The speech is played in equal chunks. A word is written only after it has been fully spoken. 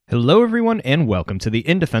Hello, everyone, and welcome to the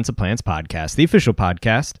In Defense of Plants podcast, the official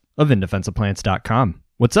podcast of indefenseofplants.com.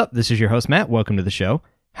 What's up? This is your host, Matt. Welcome to the show.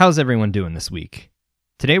 How's everyone doing this week?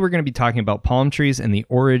 Today, we're going to be talking about palm trees and the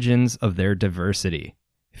origins of their diversity.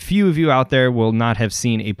 Few of you out there will not have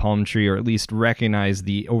seen a palm tree or at least recognize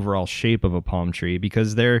the overall shape of a palm tree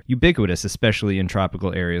because they're ubiquitous, especially in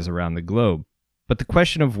tropical areas around the globe. But the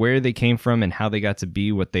question of where they came from and how they got to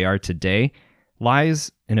be what they are today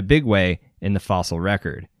lies, in a big way, in the fossil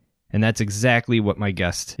record. And that's exactly what my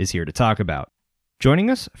guest is here to talk about. Joining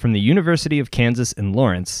us from the University of Kansas in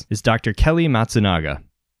Lawrence is Dr. Kelly Matsunaga.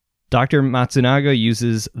 Dr. Matsunaga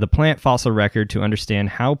uses the plant fossil record to understand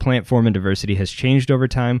how plant form and diversity has changed over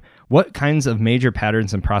time, what kinds of major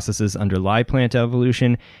patterns and processes underlie plant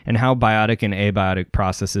evolution, and how biotic and abiotic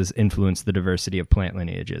processes influence the diversity of plant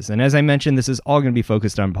lineages. And as I mentioned, this is all going to be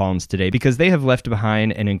focused on palms today because they have left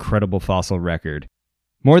behind an incredible fossil record.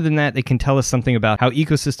 More than that, they can tell us something about how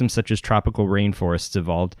ecosystems such as tropical rainforests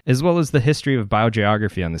evolved, as well as the history of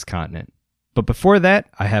biogeography on this continent. But before that,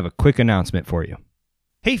 I have a quick announcement for you.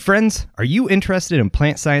 Hey friends, are you interested in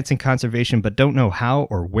plant science and conservation but don't know how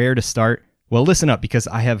or where to start? Well, listen up because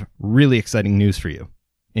I have really exciting news for you.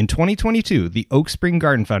 In 2022, the Oak Spring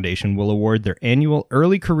Garden Foundation will award their annual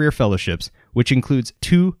Early Career Fellowships, which includes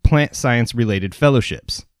 2 plant science-related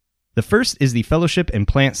fellowships. The first is the Fellowship in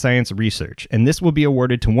Plant Science Research, and this will be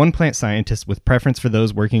awarded to one plant scientist with preference for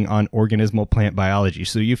those working on organismal plant biology.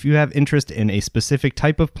 So if you have interest in a specific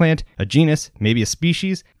type of plant, a genus, maybe a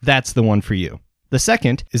species, that's the one for you. The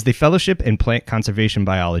second is the Fellowship in Plant Conservation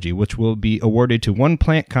Biology, which will be awarded to one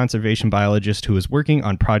plant conservation biologist who is working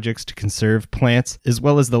on projects to conserve plants, as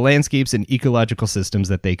well as the landscapes and ecological systems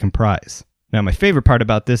that they comprise. Now, my favorite part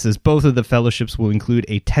about this is both of the fellowships will include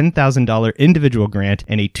a $10,000 individual grant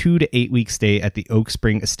and a 2 to 8 week stay at the Oak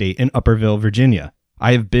Spring Estate in Upperville, Virginia.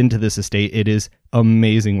 I have been to this estate. It is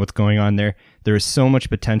amazing what's going on there. There is so much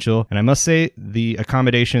potential, and I must say the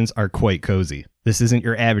accommodations are quite cozy. This isn't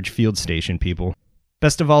your average field station, people.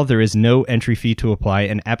 Best of all, there is no entry fee to apply,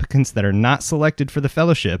 and applicants that are not selected for the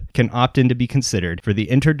fellowship can opt in to be considered for the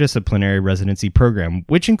interdisciplinary residency program,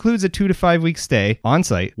 which includes a 2 to 5 week stay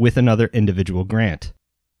on-site with another individual grant.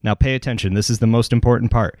 Now pay attention, this is the most important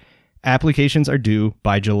part. Applications are due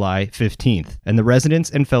by July 15th, and the residents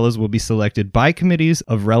and fellows will be selected by committees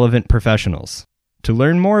of relevant professionals. To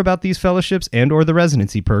learn more about these fellowships and or the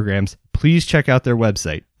residency programs, please check out their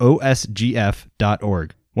website,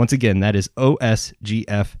 osgf.org. Once again, that is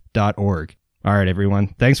osgf.org. All right, everyone.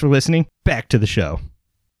 Thanks for listening. Back to the show.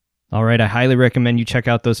 All right, I highly recommend you check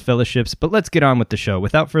out those fellowships, but let's get on with the show.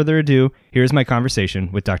 Without further ado, here's my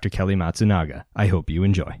conversation with Dr. Kelly Matsunaga. I hope you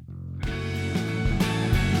enjoy.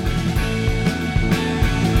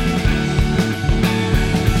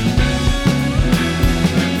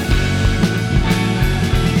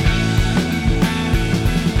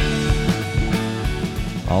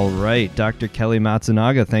 All right, Dr. Kelly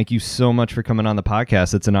Matsunaga, thank you so much for coming on the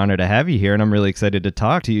podcast. It's an honor to have you here, and I'm really excited to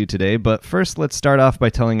talk to you today. But first, let's start off by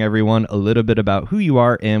telling everyone a little bit about who you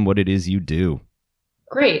are and what it is you do.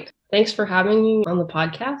 Great. Thanks for having me on the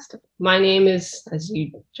podcast. My name is, as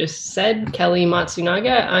you just said, Kelly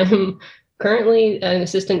Matsunaga. I'm currently an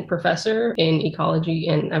assistant professor in ecology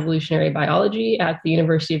and evolutionary biology at the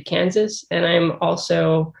University of Kansas, and I'm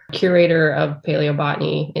also curator of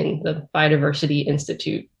paleobotany in the Biodiversity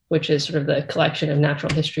Institute, which is sort of the collection of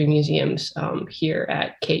natural history museums here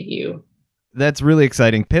at KU. That's really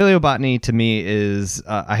exciting. Paleobotany to me is,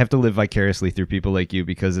 I have to live vicariously through people like you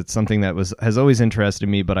because it's something that has always interested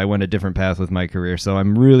me, but I went a different path with my career. So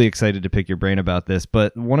I'm really excited to pick your brain about this.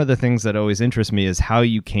 But one of the things that always interests me is how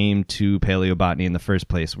you came to paleobotany in the first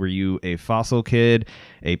place. Were you a fossil kid,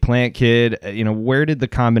 a plant kid? Where did the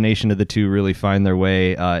combination of the two really find their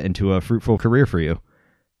way into a fruitful career for you?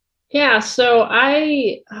 Yeah, so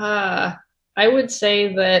I would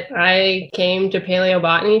say that I came to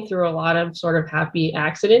paleobotany through a lot of sort of happy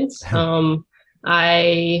accidents.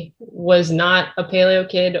 I was not a paleo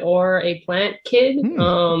kid or a plant kid.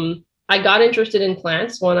 I got interested in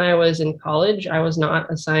plants when I was in college. I was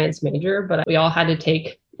not a science major, but we all had to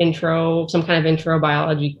take some kind of intro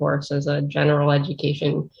biology course as a general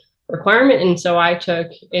education requirement. And so I took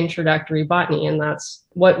introductory botany, and that's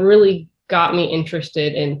what really got me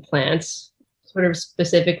interested in plants. Sort of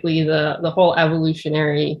specifically the whole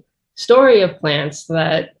evolutionary story of plants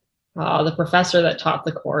that the professor that taught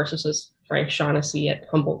the course, this was Frank Shaughnessy at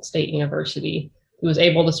Humboldt State University, who was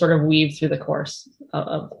able to sort of weave through the course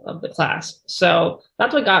of the class. So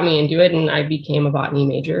that's what got me into it, and I became a botany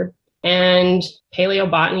major. And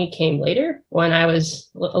paleobotany came later. When I was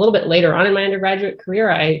a little bit later on in my undergraduate career,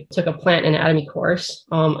 I took a plant anatomy course.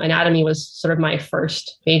 Anatomy was sort of my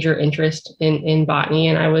first major interest in botany.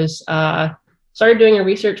 And I was started doing a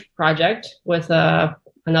research project with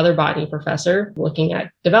another botany professor looking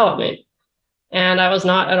at development. And I was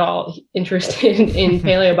not at all interested in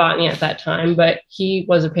paleobotany at that time, but he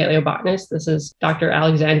was a paleobotanist. This is Dr.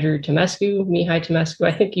 Alexandru Temescu, Mihai Temescu.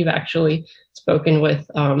 I think you've actually spoken with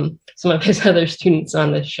some of his other students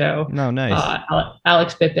on this show. No, nice.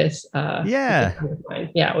 Alex Bippis.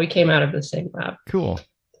 Yeah, we came out of the same lab. Cool.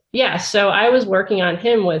 Yeah, so I was working on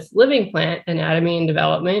him with living plant anatomy and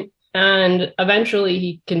development. And eventually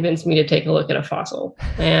he convinced me to take a look at a fossil.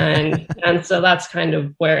 And so that's kind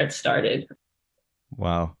of where it started.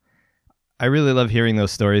 Wow. I really love hearing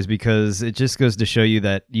those stories because it just goes to show you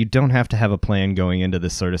that you don't have to have a plan going into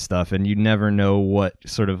this sort of stuff, and you never know what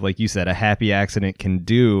sort of, like you said, a happy accident can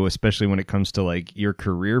do, especially when it comes to like your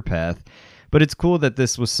career path. But it's cool that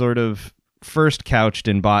this was sort of first couched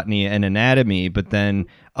in botany and anatomy, but then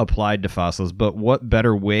applied to fossils. But what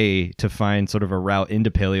better way to find sort of a route into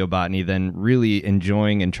paleobotany than really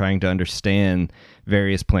enjoying and trying to understand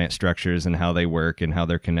various plant structures and how they work and how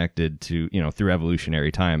they're connected to, through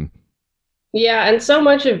evolutionary time. Yeah, and so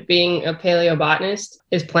much of being a paleobotanist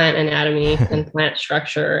is plant anatomy and plant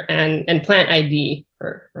structure and plant ID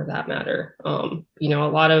for that matter. A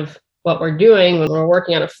lot of what we're doing when we're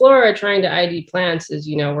working on a flora trying to ID plants is,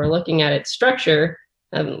 we're looking at its structure,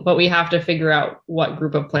 but we have to figure out what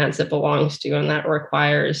group of plants it belongs to. And that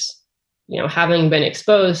requires, having been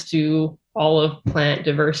exposed to all of plant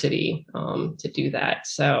diversity to do that.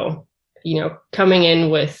 So, coming in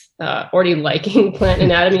with already liking plant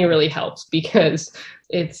anatomy really helps because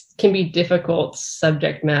it can be difficult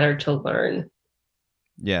subject matter to learn.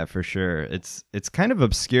 Yeah, for sure. It's kind of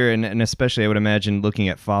obscure, and especially I would imagine looking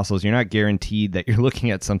at fossils, you're not guaranteed that you're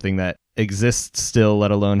looking at something that exists still,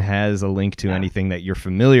 let alone has a link to anything that you're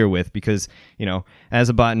familiar with, because, as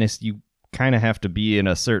a botanist, you kind of have to be in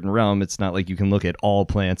a certain realm. It's not like you can look at all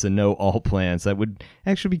plants and know all plants. That would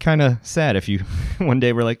actually be kind of sad if you one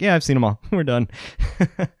day were like, yeah, I've seen them all. We're done.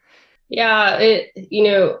 Yeah,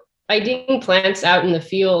 IDing plants out in the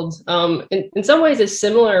field, in some ways is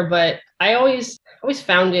similar, but I always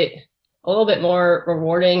found it a little bit more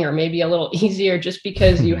rewarding or maybe a little easier just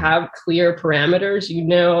because you have clear parameters. You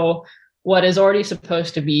know what is already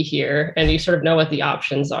supposed to be here, and you sort of know what the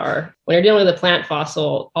options are. When you're dealing with a plant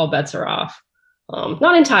fossil, all bets are off.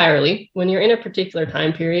 Not entirely. When you're in a particular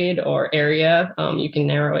time period or area, you can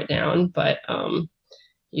narrow it down, but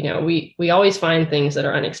we always find things that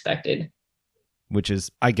are unexpected. Which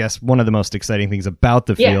is, I guess, one of the most exciting things about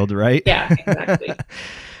the field, right? Yeah, exactly.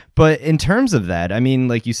 But in terms of that, I mean,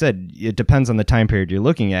 like you said, it depends on the time period you're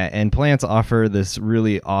looking at, and plants offer this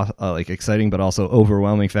really exciting but also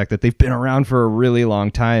overwhelming fact that they've been around for a really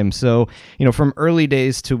long time. So, from early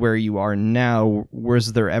days to where you are now,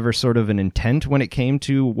 was there ever sort of an intent when it came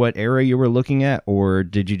to what era you were looking at, or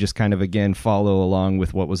did you just kind of, again, follow along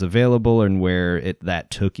with what was available and where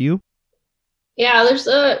that took you? Yeah, there's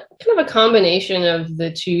a kind of a combination of the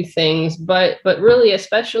two things, but really,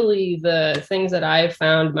 especially the things that I've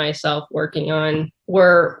found myself working on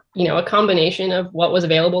were, a combination of what was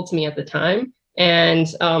available to me at the time and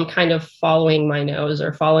kind of following my nose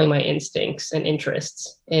or following my instincts and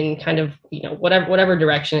interests in kind of, whatever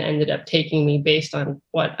direction it ended up taking me based on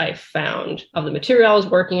what I found of the material I was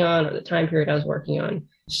working on or the time period I was working on.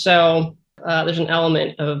 So there's an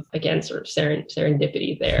element of, again, sort of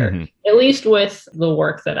serendipity there, at least with the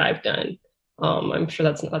work that I've done. I'm sure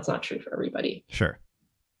that's not true for everybody. Sure.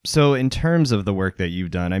 So in terms of the work that you've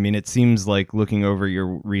done, I mean, it seems like looking over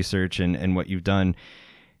your research and what you've done,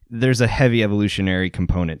 there's a heavy evolutionary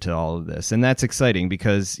component to all of this. And that's exciting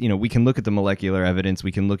because, we can look at the molecular evidence,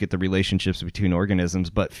 we can look at the relationships between organisms,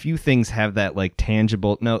 but few things have that like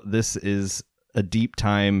tangible, no, this is a deep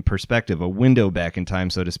time perspective, a window back in time,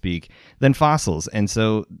 so to speak, than fossils. And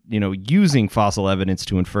so, using fossil evidence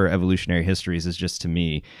to infer evolutionary histories is just, to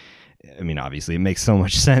me, I mean, obviously it makes so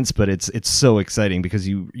much sense, but it's so exciting because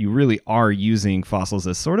you really are using fossils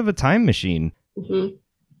as sort of a time machine. Mm-hmm.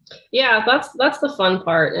 Yeah, that's the fun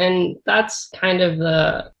part. And that's kind of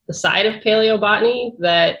the side of paleobotany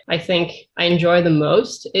that I think I enjoy the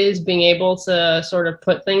most, is being able to sort of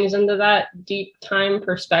put things into that deep time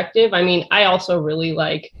perspective. I mean, I also really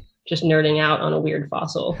like just nerding out on a weird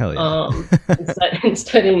fossil. Hell yeah. And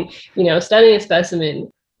studying a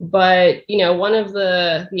specimen. But, one of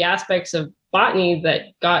the aspects of botany that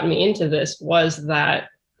got me into this was that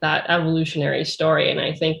evolutionary story. And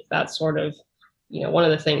I think that's sort of, one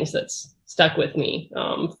of the things that's stuck with me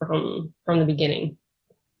from the beginning.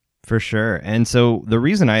 For sure. And so the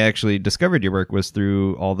reason I actually discovered your work was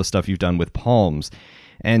through all the stuff you've done with palms.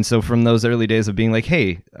 And so from those early days of being like,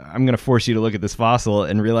 hey, I'm going to force you to look at this fossil,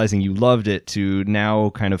 and realizing you loved it, to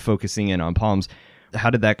now kind of focusing in on palms,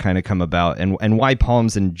 how did that kind of come about, and why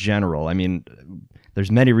palms in general? I mean,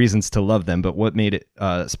 there's many reasons to love them, but what made it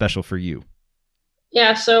special for you?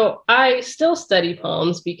 Yeah, so I still study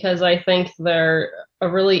palms because I think they're a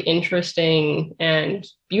really interesting and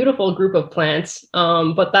beautiful group of plants.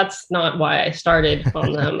 But that's not why I started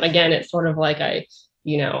on them. Again, it's sort of like I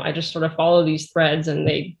just sort of follow these threads and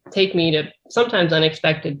they take me to sometimes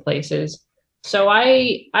unexpected places. So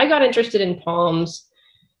I got interested in palms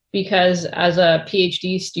because as a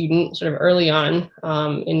PhD student, sort of early on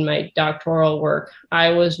in my doctoral work,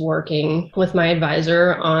 I was working with my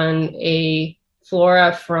advisor on a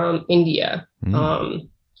flora from India.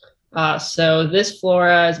 So this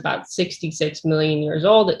flora is about 66 million years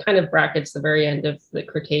old. It kind of brackets the very end of the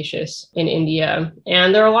Cretaceous in India.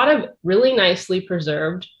 And there are a lot of really nicely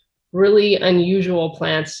preserved, really unusual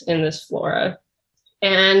plants in this flora.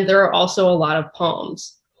 And there are also a lot of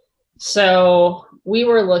palms. So we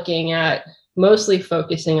were looking at mostly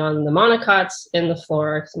focusing on the monocots in the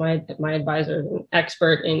flora, because my advisor is an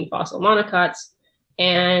expert in fossil monocots.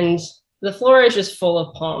 And the flora is just full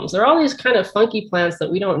of palms. There are all these kind of funky plants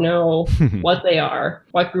that we don't know what they are,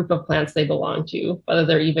 what group of plants they belong to, whether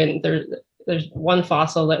they're even, there's one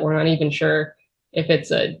fossil that we're not even sure if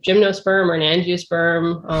it's a gymnosperm or an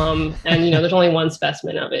angiosperm. And, there's only one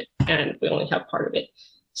specimen of it, and we only have part of it.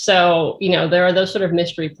 So, there are those sort of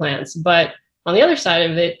mystery plants. But on the other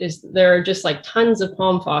side of it is there are just like tons of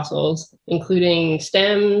palm fossils, including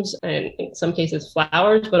stems and in some cases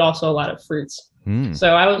flowers, but also a lot of fruits.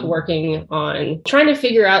 So I was working on trying to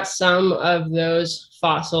figure out some of those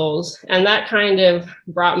fossils, and that kind of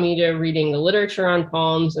brought me to reading the literature on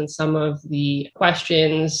palms and some of the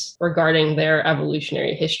questions regarding their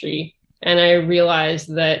evolutionary history. And I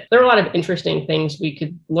realized that there are a lot of interesting things we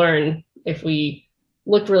could learn if we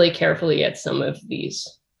looked really carefully at some of these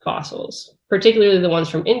fossils, particularly the ones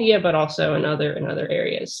from India, but also in other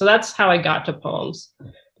areas. So that's how I got to palms.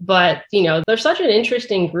 But, they're such an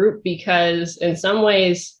interesting group because in some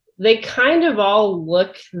ways they kind of all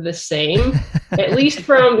look the same, at least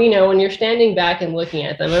from, when you're standing back and looking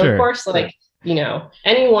at them. And Sure. Of course,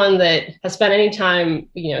 anyone that has spent any time,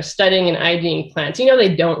 studying and IDing plants,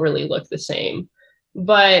 they don't really look the same.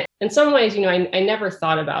 But in some ways, I never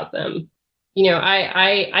thought about them.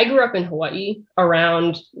 I grew up in Hawaii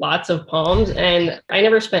around lots of palms, and I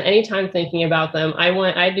never spent any time thinking about them. I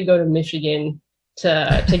had to go to Michigan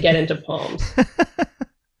to get into palms.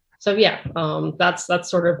 So yeah, that's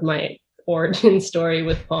sort of my origin story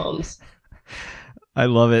with palms. I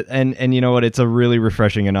love it. And you know what? It's a really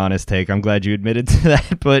refreshing and honest take. I'm glad you admitted to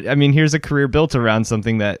that. But I mean, here's a career built around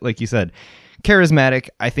something that, like you said, charismatic.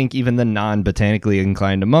 I think even the non-botanically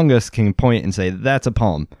inclined among us can point and say, that's a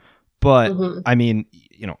palm. But I mean,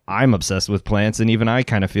 I'm obsessed with plants, and even I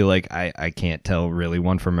kind of feel like I can't tell really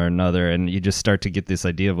one from another. And you just start to get this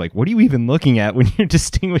idea of like, what are you even looking at when you're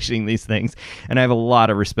distinguishing these things? And I have a lot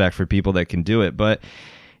of respect for people that can do it. But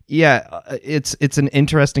yeah, it's an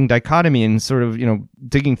interesting dichotomy, and sort of,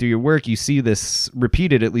 digging through your work, you see this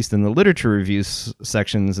repeated, at least in the literature reviews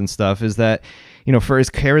sections and stuff, is that, for as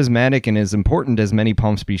charismatic and as important as many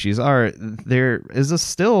palm species are, there is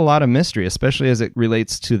still a lot of mystery, especially as it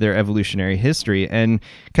relates to their evolutionary history. And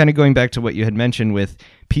kind of going back to what you had mentioned with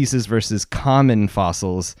pieces versus common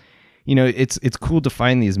fossils, it's cool to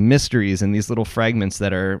find these mysteries and these little fragments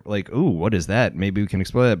that are like, ooh, what is that? Maybe we can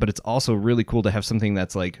explore that. But it's also really cool to have something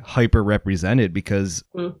that's like hyper represented because,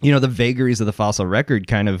 the vagaries of the fossil record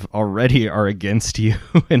kind of already are against you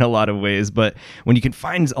in a lot of ways. But when you can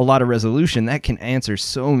find a lot of resolution, that can answer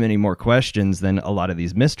so many more questions than a lot of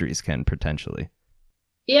these mysteries can potentially.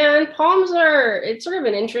 Yeah, and palms it's sort of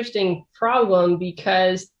an interesting problem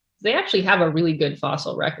because they actually have a really good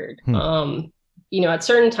fossil record. At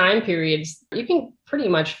certain time periods, you can pretty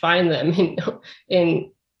much find them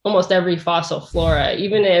in almost every fossil flora,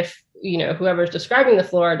 even if, whoever's describing the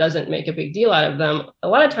flora doesn't make a big deal out of them. A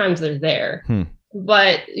lot of times they're there.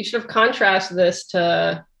 But you sort of contrast this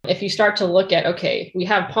to if you start to look at, okay, we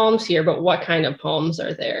have palms here, but what kind of palms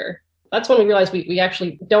are there? That's when we realize we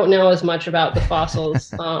actually don't know as much about the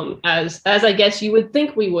fossils as I guess you would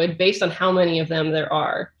think we would based on how many of them there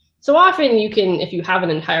are. So often you can, if you have an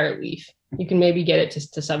entire leaf, you can maybe get it to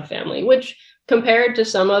subfamily, which compared to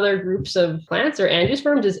some other groups of plants or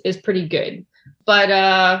angiosperms is pretty good. But,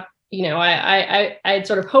 I had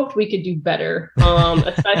sort of hoped we could do better,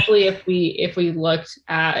 especially if we looked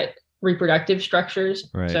at reproductive structures.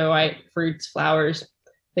 Right. So fruits, flowers,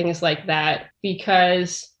 things like that,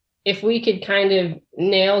 because if we could kind of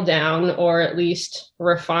nail down or at least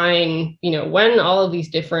refine, when all of these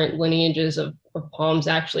different lineages of palms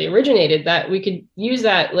actually originated, that we could use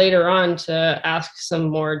that later on to ask some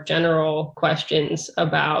more general questions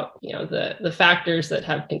about, the factors that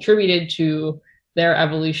have contributed to their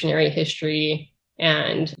evolutionary history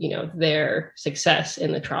and, their success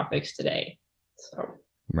in the tropics today. So.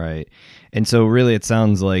 Right. And so really it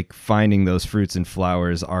sounds like finding those fruits and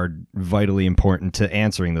flowers are vitally important to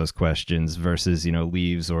answering those questions versus,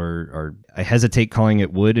 leaves or I hesitate calling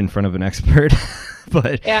it wood in front of an expert,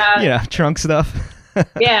 but trunk stuff.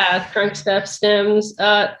 Yeah, trunk stuff, stems.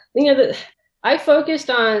 I focused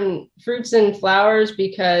on fruits and flowers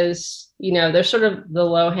because, they're sort of the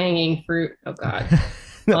low-hanging fruit. Oh, God.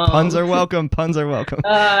 Puns are welcome. Puns are welcome.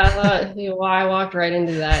 I walked right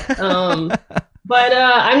into that. But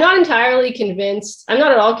I'm not entirely convinced. I'm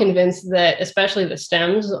not at all convinced that especially the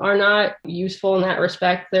stems are not useful in that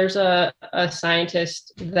respect. There's a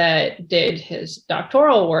scientist that did his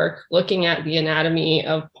doctoral work looking at the anatomy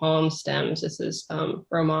of palm stems. This is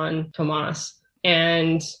Roman Tomas,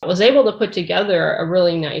 and was able to put together a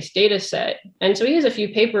really nice data set. And so he has a few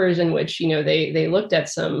papers in which, they looked at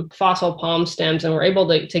some fossil palm stems and were able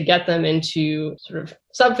to get them into sort of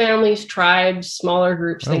subfamilies, tribes, smaller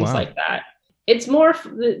groups, things like that. It's more,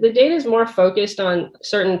 the data is more focused on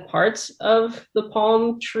certain parts of the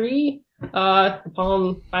palm tree, the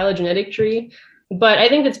palm phylogenetic tree, but I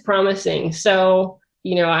think it's promising. So,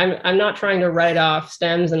 I'm not trying to write off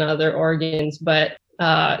stems and other organs, but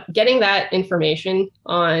getting that information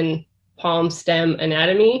on palm stem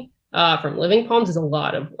anatomy from living palms is a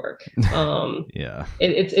lot of work. Yeah,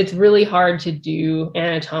 it's really hard to do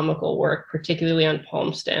anatomical work, particularly on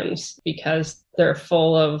palm stems, because they're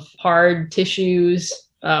full of hard tissues,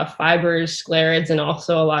 fibers, sclerids, and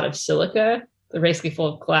also a lot of silica. They're basically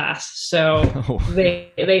full of glass, so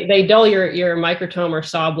they dull your microtome or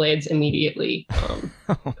saw blades immediately.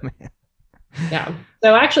 Oh man. Yeah.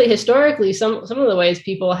 So actually, historically, some of the ways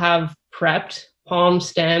people have prepped palm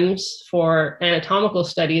stems for anatomical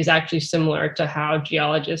study is actually similar to how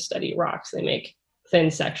geologists study rocks. They make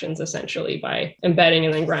thin sections essentially by embedding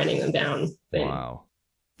and then grinding them down thin. Wow.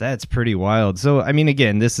 That's pretty wild. So, I mean,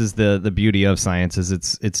 again, this is the beauty of science is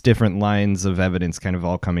it's different lines of evidence kind of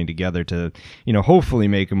all coming together to, hopefully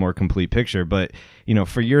make a more complete picture. But,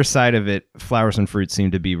 for your side of it, flowers and fruits seem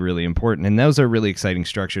to be really important. And those are really exciting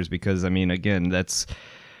structures because, I mean, again, that's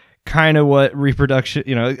kind of what reproduction,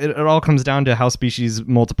 it all comes down to how species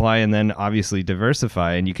multiply and then obviously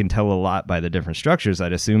diversify. And you can tell a lot by the different structures,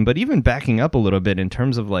 I'd assume. But even backing up a little bit in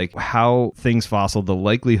terms of like how things fossil, the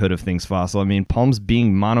likelihood of things fossil. I mean, palms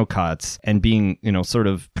being monocots and being, sort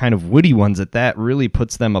of kind of woody ones at that really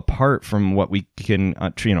puts them apart from what we can,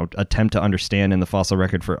 attempt to understand in the fossil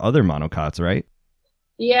record for other monocots, right?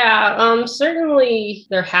 Yeah, certainly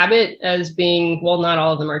their habit as being, well, not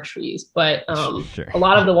all of them are trees, but Sure. A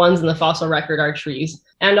lot of the ones in the fossil record are trees.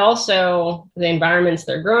 And also the environments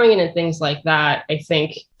they're growing in and things like that, I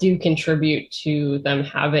think, do contribute to them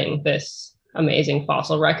having this amazing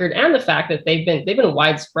fossil record and the fact that they've been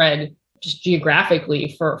widespread just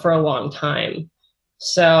geographically for a long time.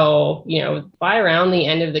 So, by around the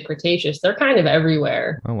end of the Cretaceous, they're kind of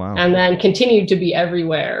everywhere. Oh, wow. And then continued to be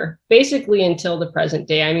everywhere, basically until the present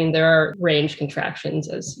day. I mean, there are range contractions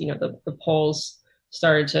as, the poles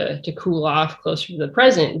started to cool off closer to the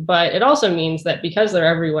present. But it also means that because they're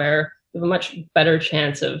everywhere, we have a much better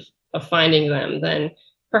chance of finding them than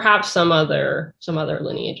perhaps some other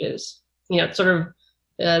lineages.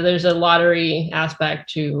 There's a lottery aspect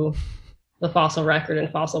to the fossil record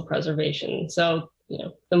and fossil preservation. So,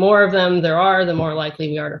 the more of them there are, the more likely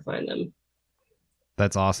we are to find them.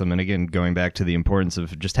 That's awesome. And again, going back to the importance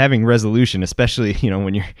of just having resolution, especially,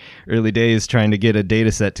 when you're early days trying to get a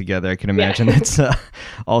data set together, I can imagine that's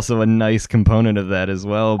also a nice component of that as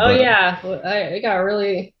well. But... Oh, yeah.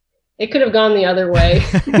 It could have gone the other way.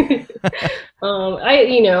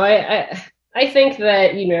 I think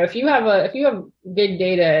that, if you have good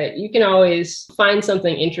data, you can always find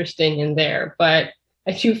something interesting in there. But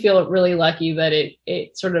I do feel really lucky that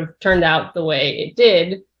it sort of turned out the way it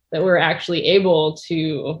did, that we're actually able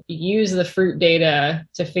to use the fruit data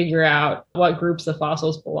to figure out what groups the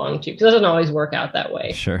fossils belong to, because it doesn't always work out that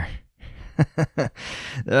way. Sure.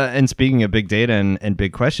 And speaking of big data and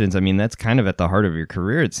big questions, I mean, that's kind of at the heart of your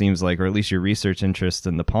career, it seems like, or at least your research interest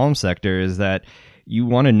in the palm sector, is that you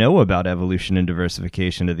want to know about evolution and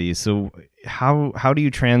diversification of these. So how do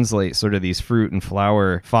you translate sort of these fruit and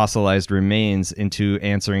flower fossilized remains into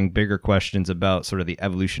answering bigger questions about sort of the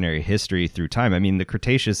evolutionary history through time? I mean, the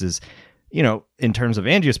Cretaceous is in terms of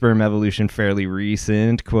angiosperm evolution, fairly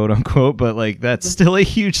recent, quote unquote, but like that's still a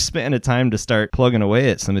huge span of time to start plugging away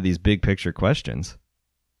at some of these big picture questions.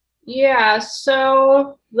 Yeah,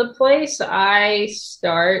 so the place I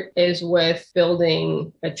start is with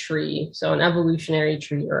building a tree, so an evolutionary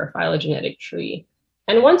tree or a phylogenetic tree.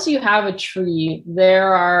 And once you have a tree,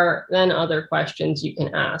 there are then other questions you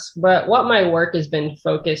can ask. But what my work has been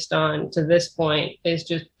focused on to this point is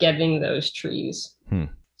just getting those trees.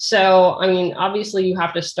 So, I mean, obviously you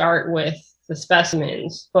have to start with the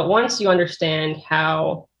specimens, but once you understand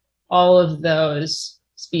how all of those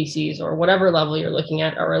species or whatever level you're looking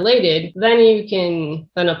at are related, then you can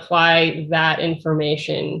then apply that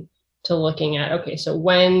information to looking at, okay, so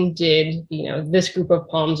when did, this group of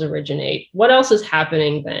palms originate? What else is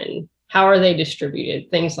happening then? How are they distributed?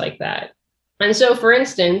 Things like that. And so, for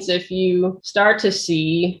instance, if you start to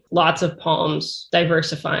see lots of palms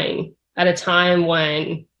diversifying at a time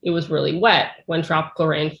when it was really wet, when tropical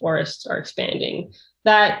rainforests are expanding,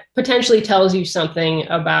 that potentially tells you something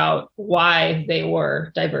about why they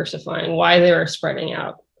were diversifying, why they were spreading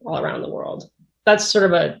out all around the world. That's sort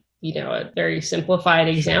of a very simplified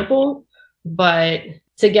example, but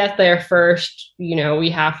to get there first, we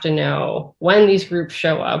have to know when these groups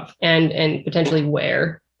show up and potentially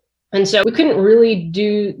where. And so we couldn't really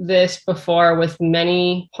do this before with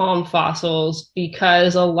many palm fossils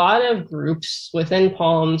because a lot of groups within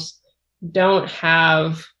palms don't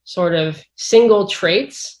have sort of single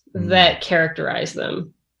traits that characterize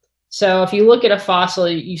them. So if you look at a fossil,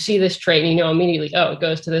 you see this trait and you know immediately, oh, it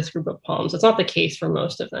goes to this group of palms. It's not the case for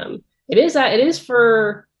most of them. It is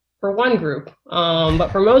for one group, but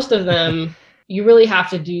for most of them, you really have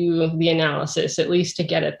to do the analysis, at least to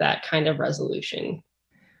get at that kind of resolution.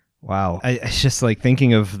 Wow. It's just like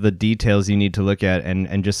thinking of the details you need to look at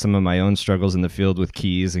and just some of my own struggles in the field with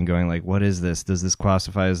keys and going like, what is this? Does this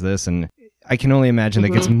classify as this? And I can only imagine that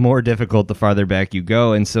gets more difficult the farther back you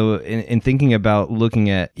go. And so in thinking about looking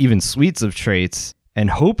at even suites of traits and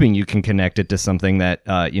hoping you can connect it to something that,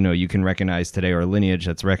 you can recognize today or a lineage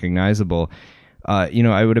that's recognizable,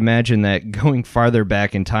 I would imagine that going farther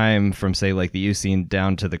back in time from, say, like the Eocene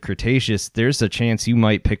down to the Cretaceous, there's a chance you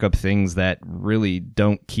might pick up things that really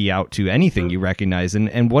don't key out to anything you recognize.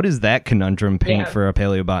 And what does that conundrum paint for a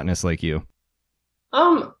paleobotanist like you?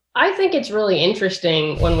 I think it's really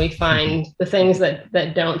interesting when we find the things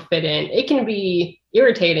that don't fit in. It can be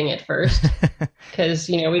irritating at first because,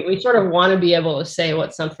 we sort of want to be able to say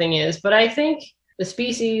what something is. But I think the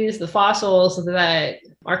species, the fossils that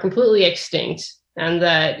are completely extinct and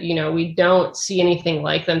that, we don't see anything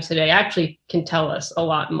like them today actually can tell us a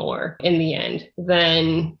lot more in the end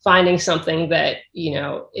than finding something that,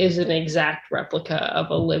 is an exact replica of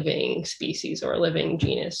a living species or a living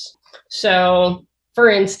genus. So, for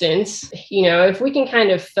instance, if we can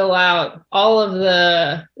kind of fill out all of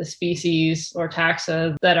the species or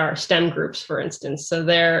taxa that are stem groups, for instance, so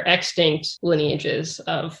they're extinct lineages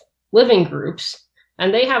of living groups,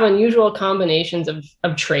 and they have unusual combinations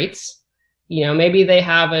of traits. Maybe they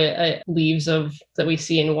have leaves that we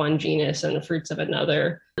see in one genus and the fruits of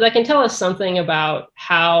another. That can tell us something about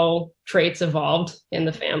how traits evolved in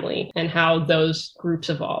the family and how those groups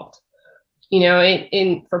evolved.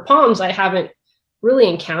 For palms, I haven't really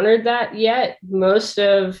encountered that yet. Most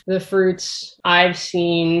of the fruits I've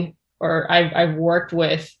seen or I've worked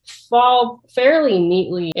with fall fairly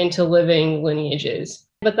neatly into living lineages.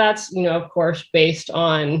 But that's, of course, based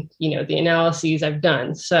on, the analyses I've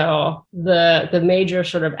done. So the major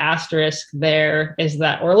sort of asterisk there is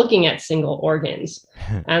that we're looking at single organs.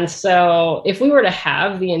 And so if we were to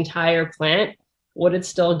have the entire plant, would it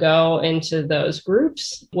still go into those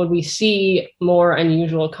groups? Would we see more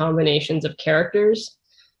unusual combinations of characters?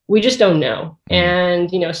 We just don't know.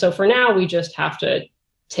 And, so for now, we just have to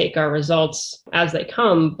take our results as they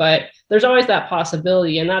come. But there's always that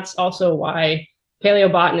possibility. And that's also why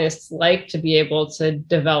paleobotanists like to be able to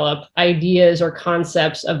develop ideas or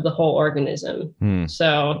concepts of the whole organism.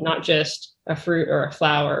 So not just a fruit or a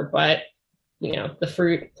flower, but the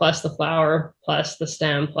fruit plus the flower plus the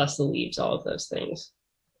stem plus the leaves, all of those things.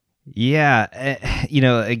 Yeah.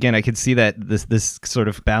 Again, I could see that this sort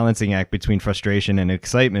of balancing act between frustration and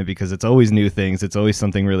excitement because it's always new things. It's always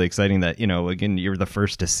something really exciting that, again, you're the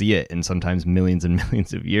first to see it in sometimes millions and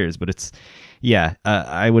millions of years. But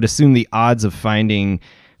I would assume the odds of finding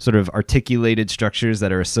sort of articulated structures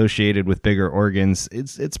that are associated with bigger organs,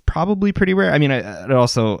 it's probably pretty rare. I mean, I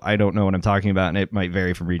don't know what I'm talking about, and it might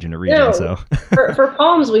vary from region to region. So for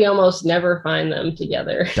palms, we almost never find them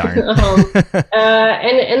together. Darn.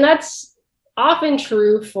 And that's often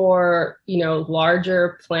true for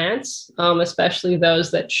larger plants, especially those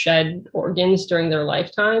that shed organs during their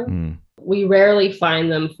lifetime. we rarely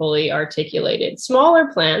find them fully articulated.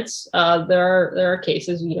 Smaller plants, there are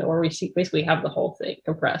cases, where we basically have the whole thing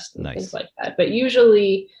compressed and things like that. But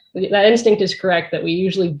usually that instinct is correct that we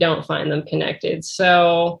usually don't find them connected.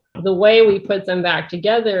 So the way we put them back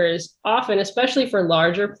together is often, especially for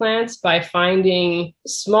larger plants, by finding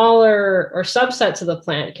smaller or subsets of the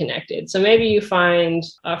plant connected. So maybe you find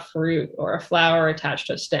a fruit or a flower attached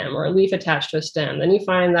to a stem or a leaf attached to a stem. Then you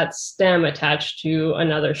find that stem attached to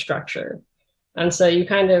another structure. And so you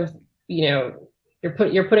kind of,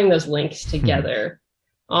 you're putting those links together.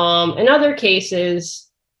 In other cases,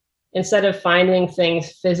 instead of finding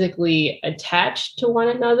things physically attached to one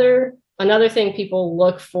another, another thing people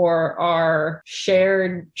look for are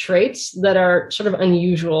shared traits that are sort of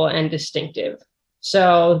unusual and distinctive.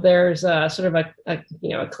 So there's a sort of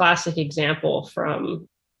a classic example from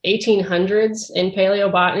 1800s in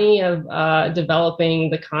paleobotany of developing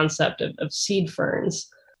the concept of seed ferns.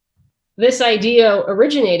 This idea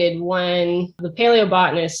originated when the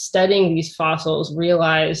paleobotanists studying these fossils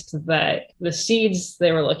realized that the seeds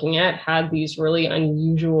they were looking at had these really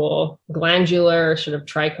unusual glandular sort of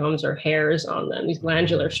trichomes or hairs on them, these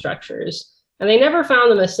glandular structures. And they never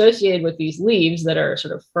found them associated with these leaves that are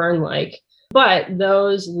sort of fern-like. But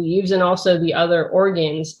those leaves and also the other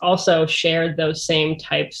organs also shared those same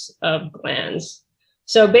types of glands.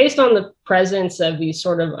 So based on the presence of these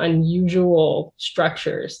sort of unusual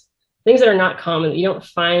structures, things that are not common, that you don't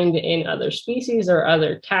find in other species or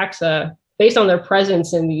other taxa, based on their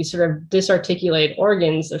presence in these sort of disarticulated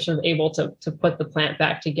organs, they're sort of able to put the plant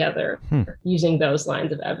back together using those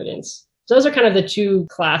lines of evidence. So those are kind of the two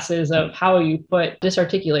classes of how you put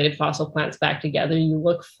disarticulated fossil plants back together. You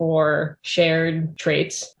look for shared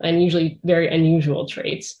traits and usually very unusual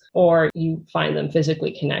traits, or you find them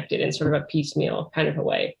physically connected in sort of a piecemeal kind of a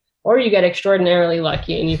way. Or you get extraordinarily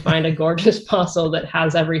lucky and you find a gorgeous fossil that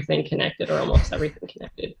has everything connected or almost everything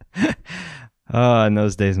connected. Oh, and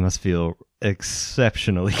those days must feel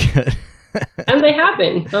exceptionally good. And they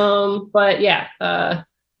happen. But yeah,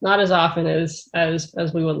 not as often as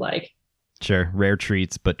we would like. Sure. Rare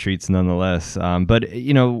treats, but treats nonetheless. But,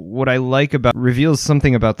 what I like about reveals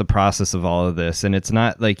something about the process of all of this. And it's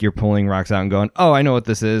not like you're pulling rocks out and going, oh, I know what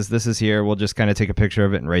this is. This is here. We'll just kind of take a picture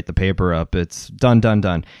of it and write the paper up. It's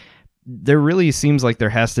done. There really seems like there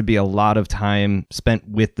has to be a lot of time spent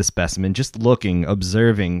with the specimen, just looking,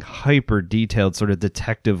 observing, hyper detailed sort of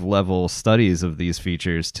detective level studies of these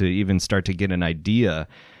features to even start to get an idea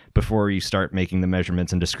before you start making the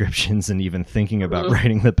measurements and descriptions and even thinking about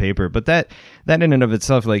writing the paper. But that in and of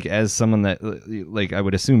itself, like as someone that, like, I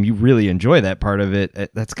would assume you really enjoy that part of it,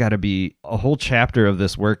 that's got to be a whole chapter of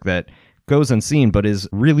this work that goes unseen, but is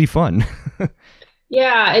really fun.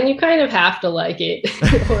 Yeah, and you kind of have to like it.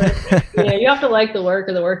 Or, you have to like the work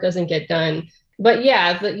or the work doesn't get done. But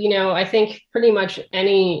yeah, I think pretty much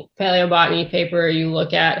any paleobotany paper you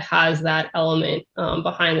look at has that element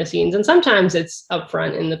behind the scenes. And sometimes it's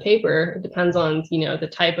upfront in the paper. It depends on, the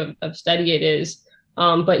type of study it is.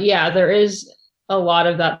 But yeah, there is a lot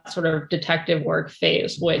of that sort of detective work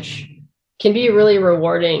phase, which can be really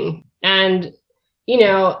rewarding. And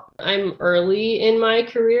I'm early in my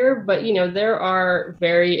career, but, there are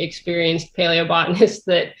very experienced paleobotanists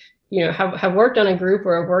that, have worked on a group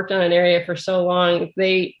or have worked on an area for so long,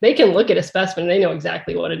 they can look at a specimen, they know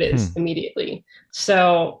exactly what it is immediately.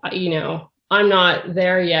 So, I'm not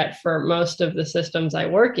there yet for most of the systems I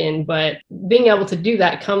work in, but being able to do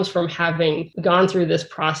that comes from having gone through this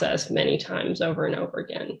process many times over and over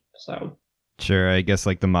again. So. Sure. I guess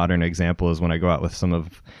like the modern example is when I go out with some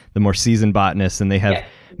of the more seasoned botanists and they have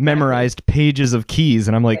memorized pages of keys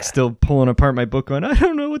and I'm like still pulling apart my book going, I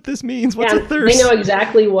don't know what this means. What's a thirst? They know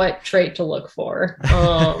exactly what trait to look for.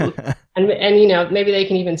 And maybe they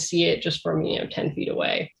can even see it just from, 10 feet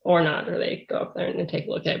away or not, or they go up there and take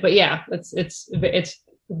a look at it. But yeah, it's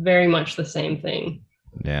very much the same thing.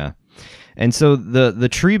 Yeah. And so the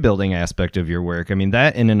tree building aspect of your work, I mean,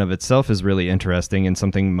 that in and of itself is really interesting and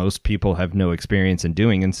something most people have no experience in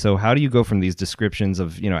doing. And so how do you go from these descriptions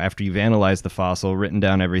of, after you've analyzed the fossil, written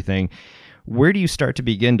down everything, where do you start to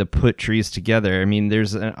begin to put trees together? I mean,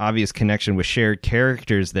 there's an obvious connection with shared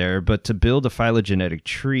characters there, but to build a phylogenetic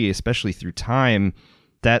tree, especially through time,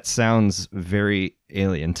 that sounds very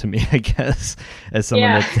alien to me, I guess, as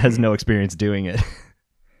someone that has no experience doing it.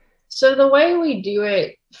 So the way we do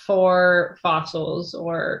it for fossils,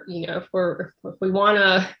 or if we want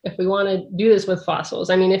to do this with fossils,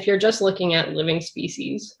 I mean, if you're just looking at living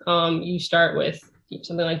species, you start with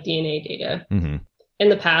something like DNA data. Mm-hmm. In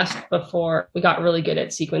the past, before we got really good at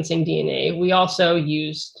sequencing DNA, we also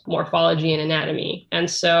used morphology and anatomy. And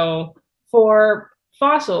so for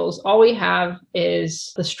fossils, all we have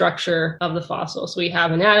is the structure of the fossil. So we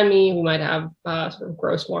have anatomy, we might have sort of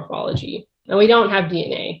gross morphology, and we don't have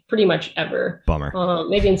DNA pretty much ever. Bummer.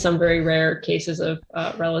 Maybe in some very rare cases of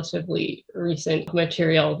relatively recent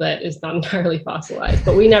material that is not entirely fossilized,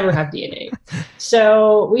 but we never have DNA.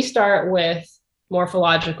 So we start with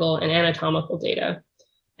morphological and anatomical data,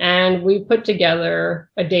 and we put together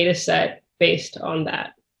a data set based on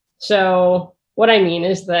that. So what I mean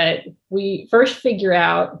is that we first figure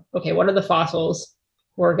out, okay, what are the fossils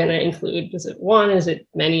we're going to include? Is it one? Is it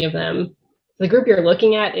many of them? The group you're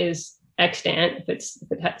looking at is extant. If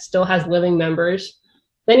it still has living members,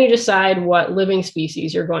 then you decide what living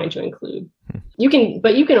species you're going to include. You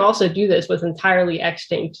can also do this with entirely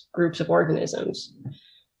extinct groups of organisms.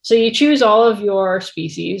 So you choose all of your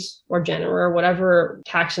species or genera, or whatever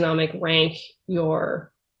taxonomic rank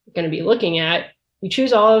you're going to be looking at. You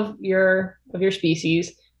choose all of your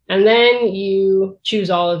species, and then you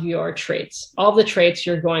choose all of your traits, all of the traits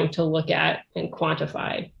you're going to look at and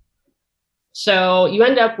quantify. So you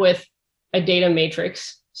end up with a data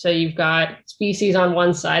matrix. So you've got species on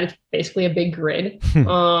one side, it's basically a big grid,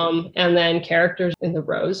 and then characters in the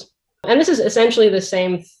rows. And this is essentially the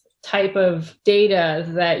same type of data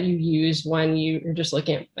that you use when you're just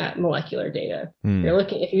looking at molecular data.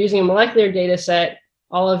 If you're using a molecular data set,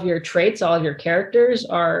 all of your traits, all of your characters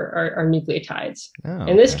are nucleotides.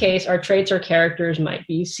 In this case, our traits or characters might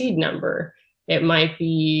be seed number. It might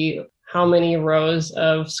be how many rows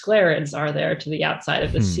of sclerids are there to the outside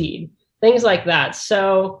of the seed, things like that.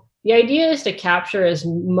 So the idea is to capture as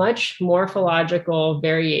much morphological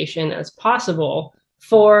variation as possible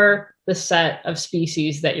for the set of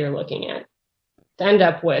species that you're looking at, to end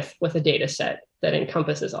up with a data set that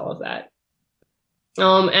encompasses all of that.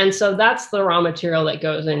 And so that's the raw material that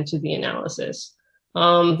goes into the analysis.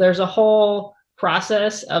 There's a whole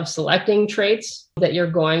process of selecting traits that you're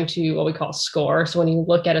going to what we call score. So when you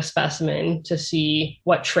look at a specimen to see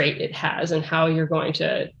what trait it has and how you're going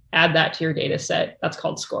to add that to your data set, that's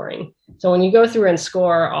called scoring. So when you go through and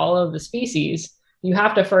score all of the species, you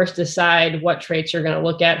have to first decide what traits you're going to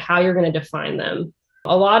look at, how you're going to define them.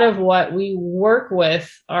 A lot of what we work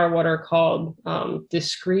with are what are called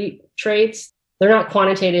discrete traits. They're not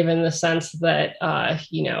quantitative in the sense that,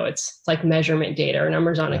 it's like measurement data or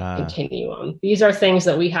numbers on a continuum. These are things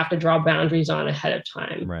that we have to draw boundaries on ahead of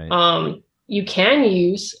time. Right. You can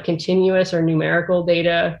use continuous or numerical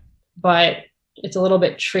data, but it's a little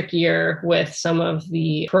bit trickier with some of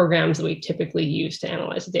the programs that we typically use to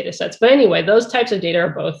analyze the data sets. But anyway, those types of data are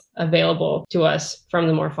both available to us from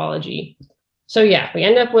the morphology. So yeah, we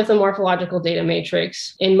end up with a morphological data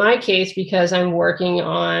matrix. In my case, because I'm working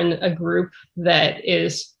on a group that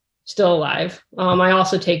is still alive, I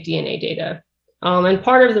also take DNA data. And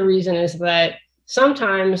part of the reason is that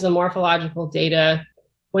sometimes the morphological data,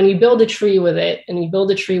 when you build a tree with it and you build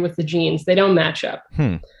a tree with the genes, they don't match up.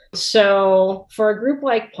 So for a group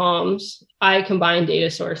like palms, I combine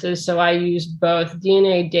data sources. So I use both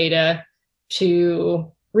DNA data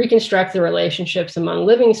to reconstruct the relationships among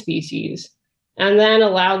living species, and then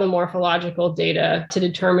allow the morphological data to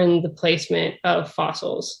determine the placement of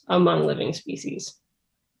fossils among living species.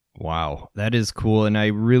 Wow, that is cool. And I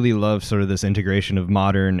really love sort of this integration of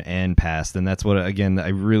modern and past. And that's what, again, I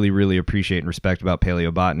really, really appreciate and respect about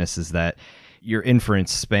paleobotanists is that your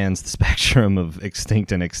inference spans the spectrum of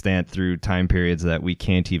extinct and extant through time periods that we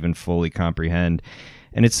can't even fully comprehend.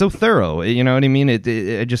 And it's so thorough, you know what I mean?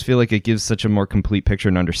 I just feel like it gives such a more complete picture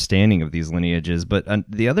and understanding of these lineages. But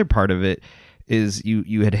the other part of it is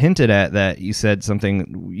you had hinted at that. You said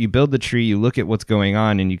something, you build the tree, you look at what's going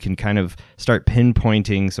on, and you can kind of start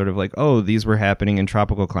pinpointing sort of like, oh, these were happening in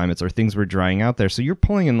tropical climates or things were drying out there. So you're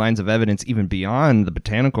pulling in lines of evidence even beyond the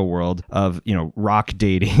botanical world of, rock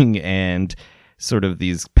dating and sort of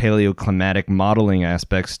these paleoclimatic modeling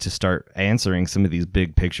aspects to start answering some of these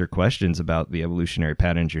big picture questions about the evolutionary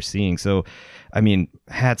patterns you're seeing. So, I mean,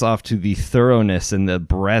 hats off to the thoroughness and the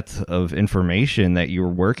breadth of information that you're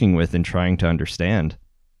working with and trying to understand.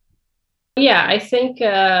 Yeah, I think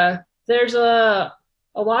there's a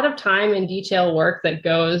lot of time and detail work that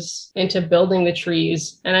goes into building the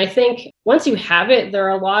trees. And I think once you have it, there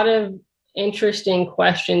are a lot of interesting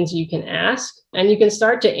questions you can ask, and you can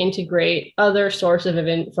start to integrate other sources of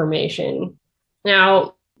information.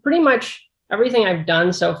 Now, pretty much everything I've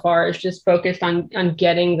done so far is just focused on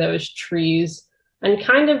getting those trees. And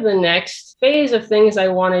kind of the next phase of things I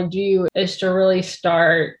want to do is to really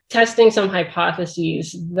start testing some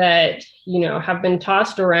hypotheses that, have been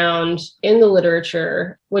tossed around in the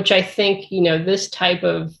literature, which I think, this type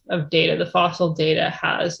of data, the fossil data,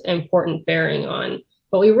 has important bearing on.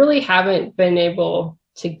 But we really haven't been able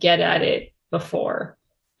to get at it before.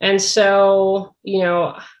 And so,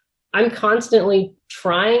 I'm constantly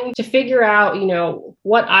trying to figure out,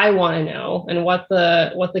 what I want to know and what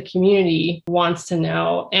the community wants to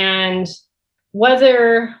know, and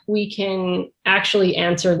whether we can actually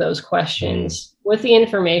answer those questions with the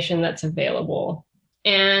information that's available.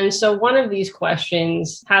 And so one of these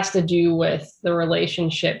questions has to do with the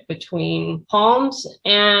relationship between palms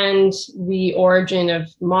and the origin of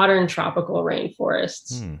modern tropical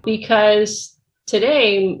rainforests, because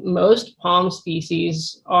today, most palm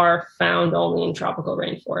species are found only in tropical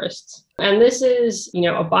rainforests. And this is, a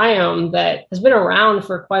biome that has been around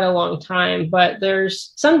for quite a long time, but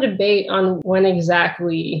there's some debate on when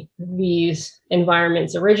exactly these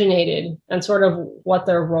environments originated and sort of what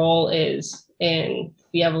their role is in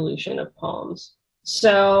the evolution of palms.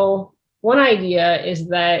 So one idea is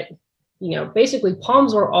that, basically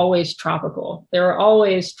palms were always tropical. They were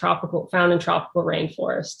always found in tropical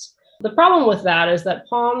rainforests. The problem with that is that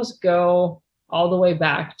palms go all the way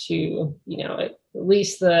back to, at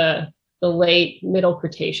least the late Middle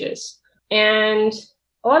Cretaceous. And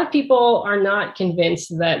a lot of people are not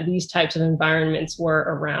convinced that these types of environments were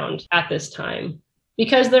around at this time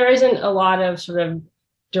because there isn't a lot of sort of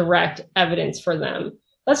direct evidence for them.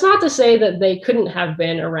 That's not to say that they couldn't have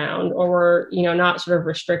been around or were, not sort of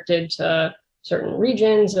restricted to certain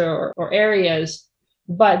regions or areas.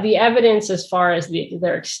 But the evidence as far as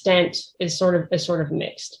their extent is sort of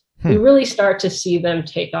mixed. We really start to see them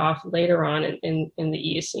take off later on in the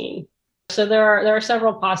Eocene. So there are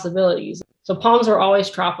several possibilities. So palms were always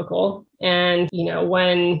tropical. And,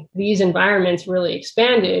 when these environments really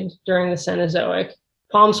expanded during the Cenozoic,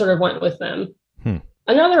 palms sort of went with them.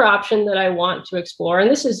 Another option that I want to explore, and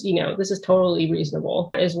this is totally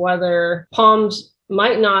reasonable, is whether palms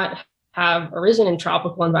might not have arisen in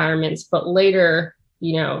tropical environments, but later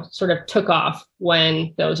sort of took off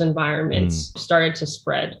when those environments started to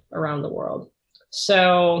spread around the world.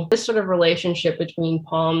 So this sort of relationship between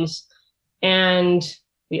palms and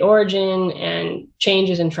the origin and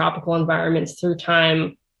changes in tropical environments through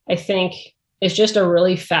time, I think is just a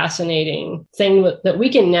really fascinating thing that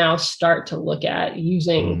we can now start to look at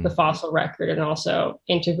using the fossil record and also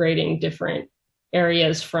integrating different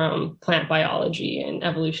areas from plant biology and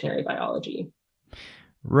evolutionary biology.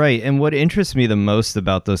 Right. And what interests me the most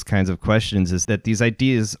about those kinds of questions is that these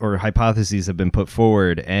ideas or hypotheses have been put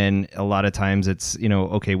forward. And a lot of times it's,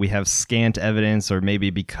 okay, we have scant evidence, or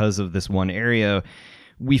maybe because of this one area,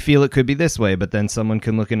 we feel it could be this way, but then someone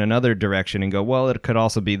can look in another direction and go, well, it could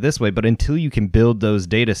also be this way. But until you can build those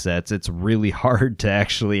data sets, it's really hard to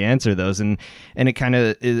actually answer those. And it kind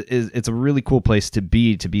of it's a really cool place to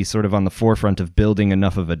be sort of on the forefront of building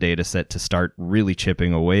enough of a data set to start really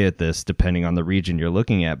chipping away at this, depending on the region you're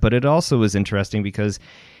looking at. But it also is interesting because,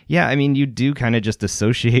 yeah, I mean, you do kind of just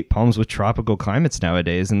associate palms with tropical climates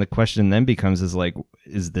nowadays. And the question then becomes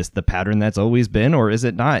is this the pattern that's always been, or is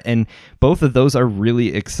it not? And both of those are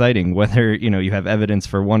really exciting, whether, you have evidence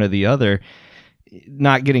for one or the other.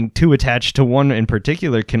 Not getting too attached to one in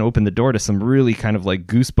particular can open the door to some really kind of like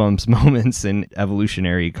goosebumps moments in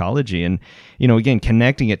evolutionary ecology. And, again,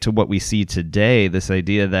 connecting it to what we see today, this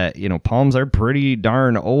idea that, palms are pretty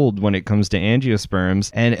darn old when it comes to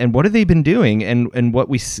angiosperms, and what have they been doing? And what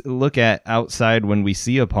we look at outside when we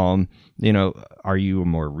see a palm, are you a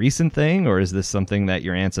more recent thing, or is this something that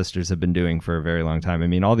your ancestors have been doing for a very long time? I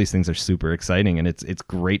mean, all these things are super exciting, and it's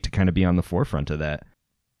great to kind of be on the forefront of that.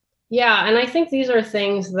 Yeah, and I think these are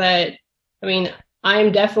things that,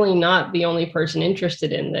 I'm definitely not the only person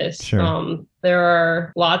interested in this. Sure. There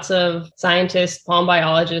are lots of scientists, palm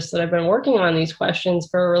biologists that have been working on these questions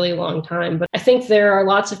for a really long time. But I think there are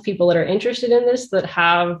lots of people that are interested in this that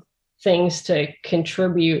have things to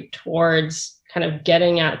contribute towards kind of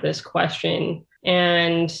getting at this question.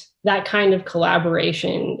 And that kind of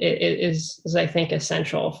collaboration is I think,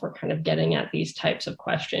 essential for kind of getting at these types of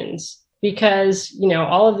questions. Because,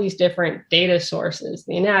 all of these different data sources,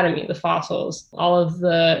 the anatomy, the fossils, all of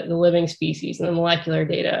the living species and the molecular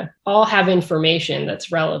data all have information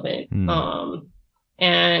that's relevant. But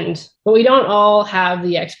we don't all have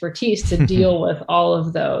the expertise to deal with all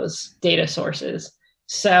of those data sources.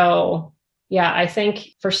 So, yeah, I think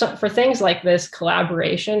for things like this,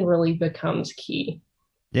 collaboration really becomes key.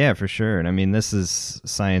 Yeah, for sure. And I mean, this is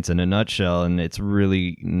science in a nutshell, and it's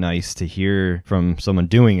really nice to hear from someone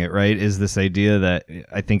doing it, right? Is this idea that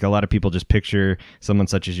I think a lot of people just picture someone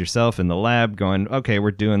such as yourself in the lab going, okay,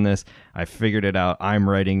 we're doing this. I figured it out. I'm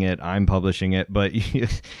writing it. I'm publishing it. But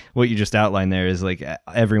what you just outlined there is like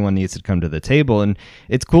everyone needs to come to the table. And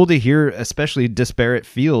it's cool to hear, especially disparate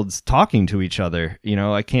fields talking to each other. You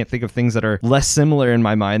know, I can't think of things that are less similar in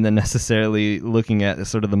my mind than necessarily looking at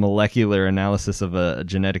sort of the molecular analysis of a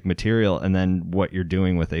genetic material and then what you're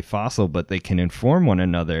doing with a fossil, but they can inform one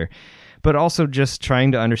another. But also just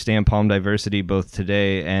trying to understand palm diversity both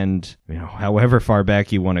today and, you know, however far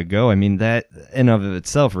back you want to go. I mean, that in of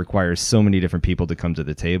itself requires so many different people to come to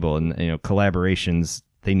the table, and, you know, collaborations,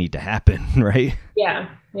 they need to happen, right? Yeah,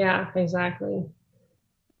 exactly.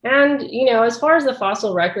 And, you know, as far as the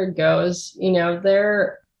fossil record goes, you know,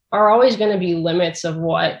 there are always going to be limits of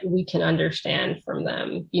what we can understand from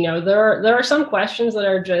them. You know, there are some questions that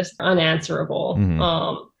are just unanswerable.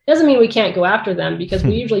 Mm-hmm. Doesn't mean we can't go after them, because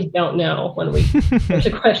we usually don't know when there's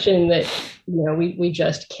a question that, you know, we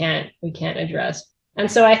just can't address.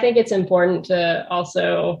 And so I think it's important to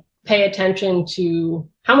also pay attention to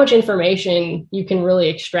how much information you can really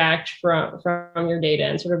extract from your data,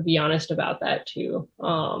 and sort of be honest about that too.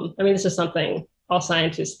 I mean, this is something all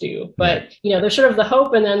scientists do, but, you know, there's sort of the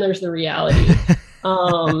hope and then there's the reality.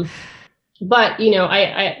 But, you know,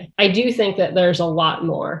 I do think that there's a lot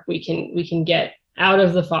more we can get out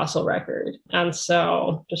of the fossil record. And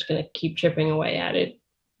so just going to keep chipping away at it.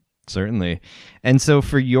 Certainly. And so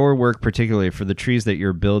for your work, particularly for the trees that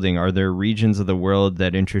you're building, are there regions of the world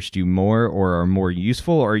that interest you more or are more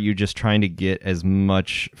useful, or are you just trying to get as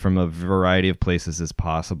much from a variety of places as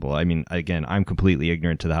possible? I mean, again, I'm completely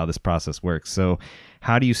ignorant to how this process works. So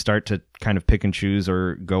how do you start to kind of pick and choose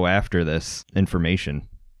or go after this information?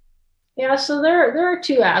 Yeah, so there are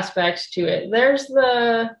two aspects to it. There's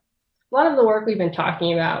a lot of the work we've been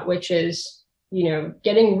talking about, which is, you know,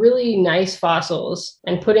 getting really nice fossils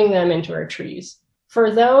and putting them into our trees.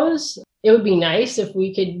 For those, it would be nice if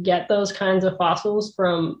we could get those kinds of fossils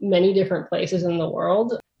from many different places in the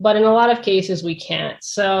world, but in a lot of cases we can't.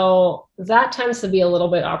 So that tends to be a little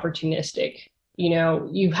bit opportunistic. You know,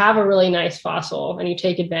 you have a really nice fossil and you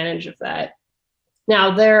take advantage of that.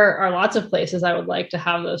 Now, there are lots of places I would like to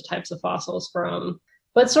have those types of fossils from.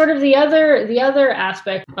 But sort of the other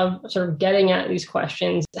aspect of sort of getting at these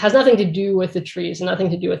questions has nothing to do with the trees and nothing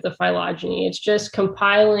to do with the phylogeny. It's just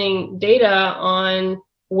compiling data on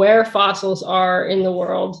where fossils are in the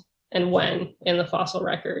world and when in the fossil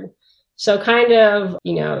record. So kind of,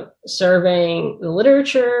 you know, surveying the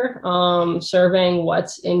literature, surveying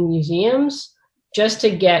what's in museums, just to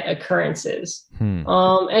get occurrences.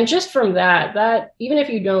 And just from that even if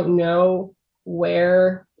you don't know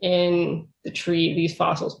where in the tree these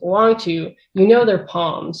fossils belong to, you know they're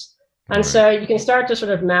palms. And so you can start to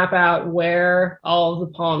sort of map out where all of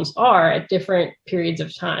the palms are at different periods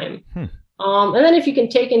of time. And then if you can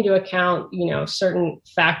take into account, you know, certain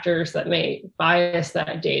factors that may bias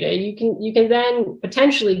that data, you can then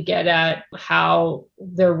potentially get at how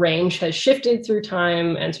their range has shifted through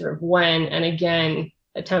time and sort of when, and again,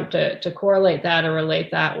 attempt to correlate that or relate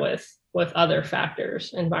that with other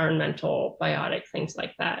factors, environmental, biotic, things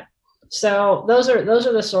like that. So those are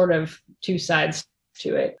the sort of two sides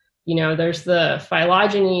to it. You know, there's the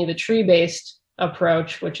phylogeny, the tree-based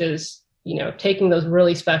approach, which is, you know, taking those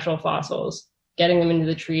really special fossils, getting them into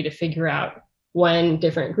the tree to figure out when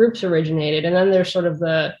different groups originated. And then there's sort of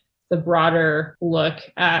the broader look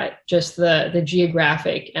at just the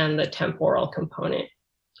geographic and the temporal component,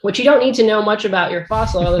 which you don't need to know much about your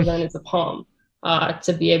fossil other than it's a palm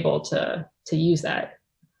to be able to use that.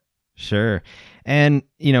 Sure. And,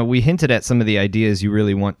 you know, we hinted at some of the ideas you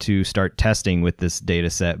really want to start testing with this data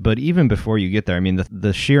set. But even before you get there, I mean,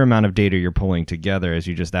 the sheer amount of data you're pulling together, as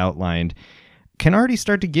you just outlined, can already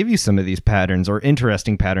start to give you some of these patterns or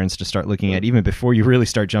interesting patterns to start looking at even before you really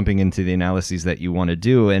start jumping into the analyses that you want to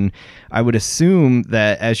do. And I would assume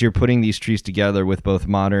that as you're putting these trees together with both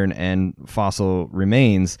modern and fossil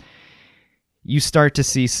remains, you start to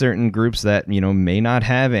see certain groups that, you know, may not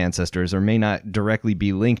have ancestors or may not directly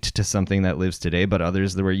be linked to something that lives today, but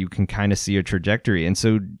others where you can kind of see a trajectory. And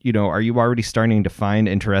so, you know, are you already starting to find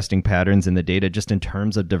interesting patterns in the data just in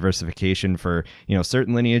terms of diversification for, you know,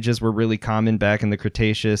 certain lineages were really common back in the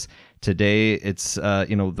Cretaceous. Today, it's,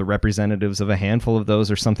 you know, the representatives of a handful of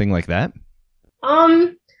those or something like that?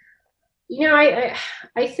 You know,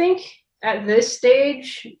 I think at this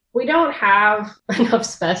stage, we don't have enough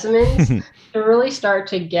specimens to really start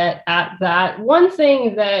to get at that. One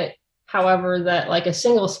thing that, however, that like a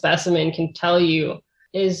single specimen can tell you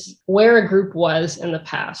is where a group was in the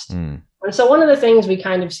past. And so one of the things we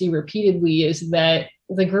kind of see repeatedly is that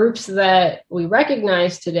the groups that we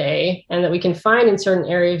recognize today and that we can find in certain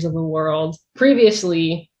areas of the world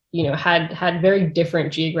previously, had very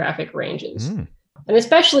different geographic ranges. And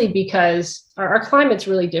especially because our climate's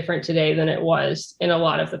really different today than it was in a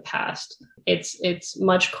lot of the past. It's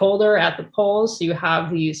much colder at the poles, so you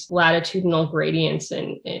have these latitudinal gradients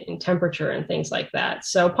in temperature and things like that.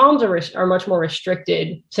 So palms are much more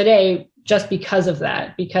restricted today just because of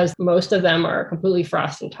that, because most of them are completely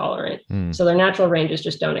frost intolerant. So their natural ranges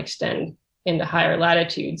just don't extend into higher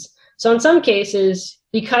latitudes. So in some cases,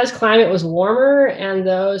 because climate was warmer and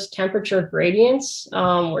those temperature gradients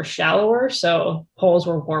were shallower, so poles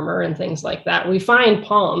were warmer and things like that, we find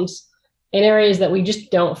palms in areas that we just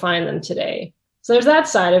don't find them today. So there's that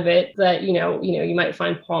side of it that, you might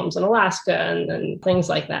find palms in Alaska and things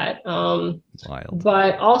like that. Wild.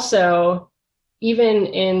 But also, even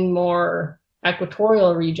in more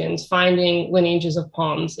equatorial regions, finding lineages of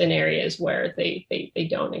palms in areas where they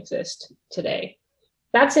don't exist today.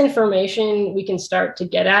 That's information we can start to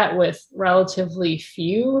get at with relatively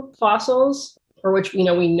few fossils for which we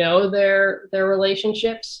know their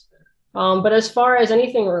relationships. But as far as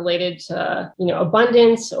anything related to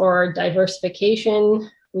abundance or diversification,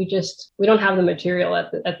 we don't have the material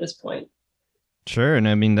at this point. Sure. And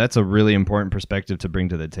I mean, that's a really important perspective to bring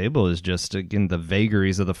to the table, is just, again, the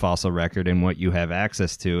vagaries of the fossil record and what you have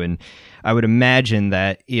access to. And I would imagine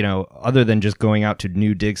that, other than just going out to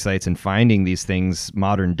new dig sites and finding these things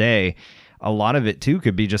modern day, a lot of it too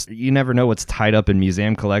could be just, you never know what's tied up in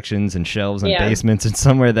museum collections and shelves and basements and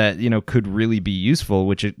somewhere that, could really be useful,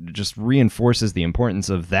 which it just reinforces the importance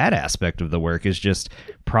of that aspect of the work, is just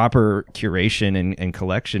proper curation and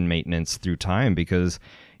collection maintenance through time. Because,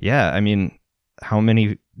 I mean, how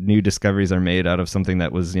many new discoveries are made out of something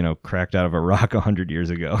that was, cracked out of a rock 100 years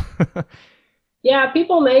ago? Yeah,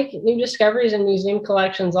 people make new discoveries in museum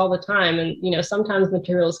collections all the time. And, sometimes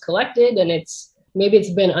material is collected and maybe it's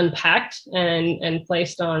been unpacked and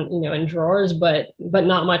placed on, in drawers, but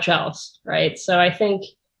not much else, right? So I think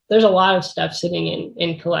there's a lot of stuff sitting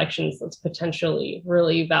in collections that's potentially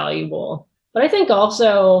really valuable. But I think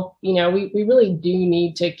also, we really do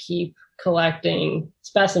need to keep collecting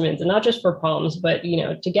specimens, and not just for palms, but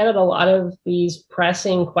to get at a lot of these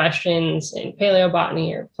pressing questions in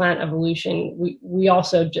paleobotany or plant evolution. We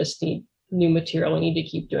also just need new material. We need to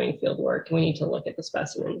keep doing field work, and we need to look at the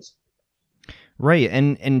specimens. Right.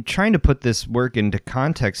 And trying to put this work into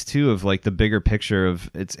context too, of like the bigger picture of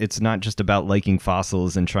it's not just about liking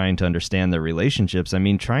fossils and trying to understand their relationships. I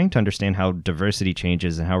mean, trying to understand how diversity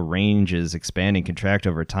changes and how ranges expand and contract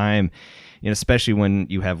over time, especially when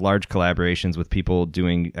you have large collaborations with people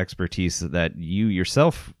doing expertise that you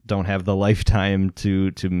yourself don't have the lifetime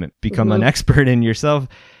to become an expert in yourself.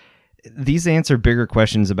 These answer bigger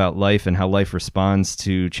questions about life and how life responds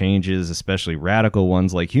to changes, especially radical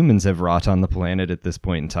ones like humans have wrought on the planet at this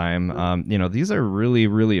point in time. These are really,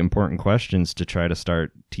 really important questions to try to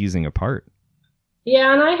start teasing apart.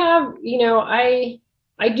 Yeah, and I have,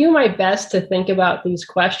 I do my best to think about these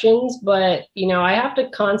questions, but, I have to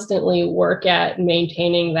constantly work at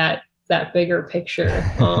maintaining that bigger picture,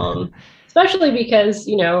 especially because,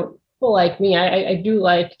 people like me, I do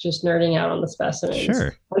like just nerding out on the specimens.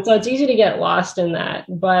 Sure. And so it's easy to get lost in that.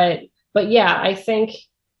 But yeah, I think,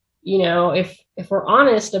 if we're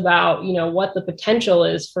honest about, what the potential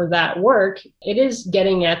is for that work, it is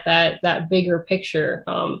getting at that bigger picture,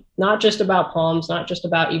 not just about palms, not just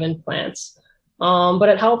about even plants. But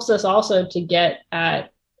it helps us also to get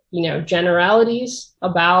at, generalities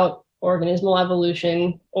about organismal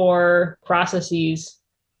evolution or processes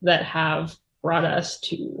that have brought us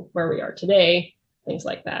to where we are today, things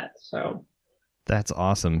like that. So that's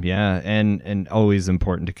awesome. Yeah. And always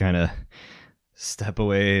important to kind of step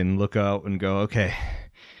away and look out and go, okay,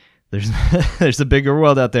 there's a bigger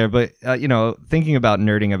world out there. But, thinking about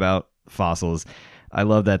nerding about fossils, I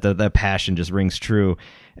love that the passion just rings true.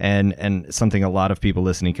 And something a lot of people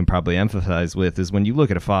listening can probably empathize with is when you look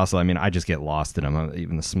at a fossil, I mean, I just get lost in them.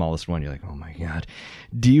 Even the smallest one, you're like, oh my God.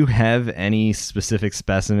 Do you have any specific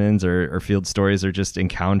specimens or field stories or just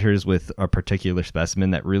encounters with a particular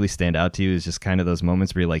specimen that really stand out to you as just kind of those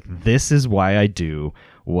moments where you're like, this is why I do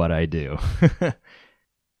what I do?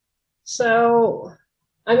 So,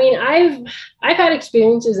 I mean, I've had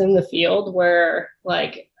experiences in the field where,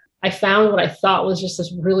 like, I found what I thought was just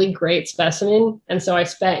this really great specimen. And so I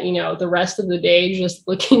spent, the rest of the day just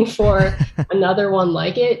looking for another one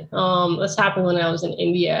like it. This happened when I was in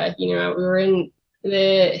India. We were in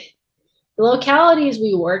the localities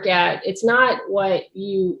we work at. It's not what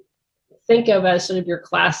you think of as sort of your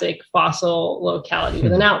classic fossil locality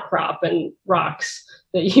with an outcrop and rocks.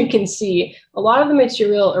 that you can see, a lot of the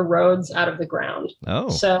material erodes out of the ground. Oh.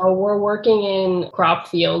 So we're working in crop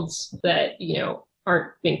fields that,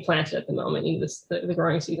 aren't being planted at the moment. The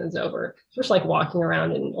growing season's over. Just like walking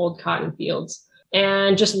around in old cotton fields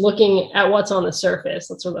and just looking at what's on the surface.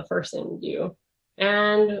 That's sort of the first thing we do.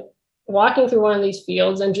 And walking through one of these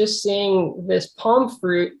fields and just seeing this palm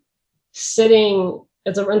fruit sitting,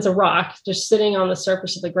 it's a rock just sitting on the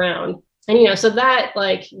surface of the ground. And, so that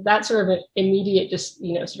sort of immediate,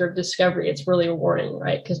 sort of discovery, it's really rewarding,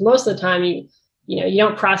 right? Because most of the time you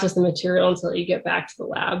don't process the material until you get back to the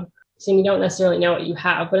lab. So you don't necessarily know what you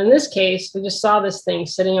have. But in this case, we just saw this thing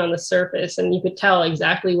sitting on the surface and you could tell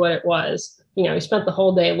exactly what it was. We spent the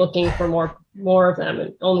whole day looking for more of them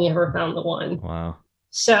and only ever found the one. Wow.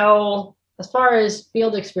 So as far as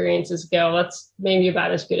field experiences go, that's maybe about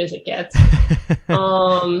as good as it gets.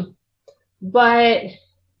 But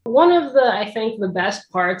one of I think the best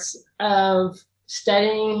parts of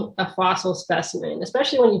studying a fossil specimen,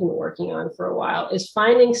 especially when you've been working on it for a while, is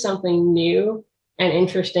finding something new and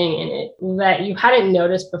interesting in it that you hadn't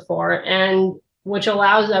noticed before, and which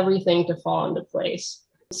allows everything to fall into place.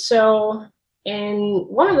 So in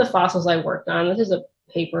one of the fossils I worked on, this is a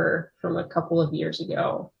paper from a couple of years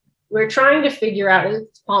ago, we're trying to figure out,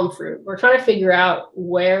 it's palm fruit, we're trying to figure out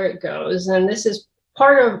where it goes. And this is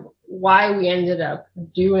part of why we ended up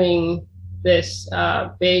doing this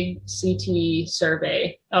big CT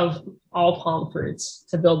survey of all palm fruits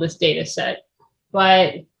to build this data set.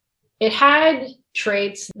 But it had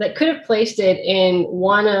traits that could have placed it in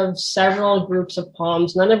one of several groups of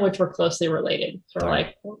palms, none of which were closely related. So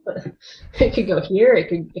like, it could go here, it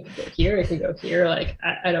could go here, it could go here. Like,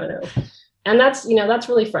 I don't know. And that's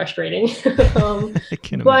really frustrating.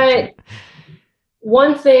 But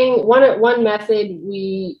one method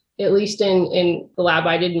we, at least in the lab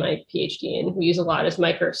I did my PhD in, we use a lot is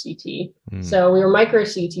micro CT. So we were micro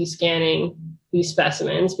CT scanning these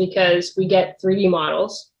specimens because we get 3D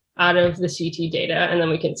models out of the CT data, and then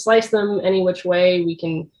we can slice them any which way. We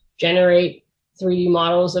can generate 3D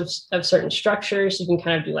models of certain structures. You can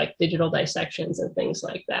kind of do like digital dissections and things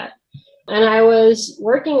like that. And I was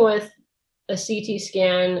working with a CT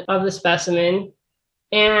scan of the specimen,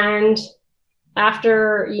 and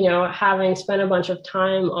after, having spent a bunch of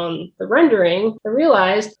time on the rendering, I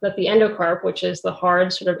realized that the endocarp, which is the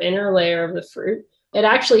hard sort of inner layer of the fruit, it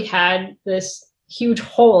actually had this huge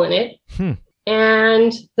hole in it.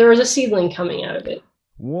 And there was a seedling coming out of it.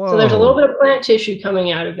 Whoa. So there's a little bit of plant tissue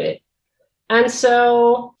coming out of it. And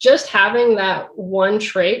so just having that one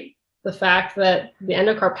trait, the fact that the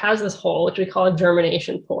endocarp has this hole, which we call a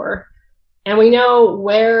germination pore, and we know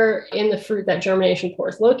where in the fruit that germination pore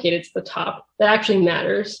is located, it's the top, that actually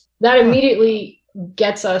matters. That immediately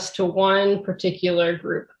gets us to one particular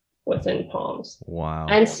group within palms. Wow.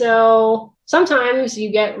 And so sometimes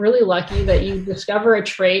you get really lucky that you discover a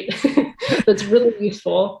trait that's really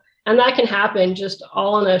useful. And that can happen just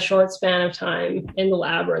all in a short span of time in the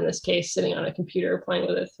lab, or in this case, sitting on a computer playing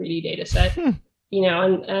with a 3D data set. And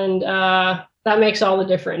that makes all the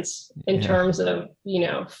difference in terms of,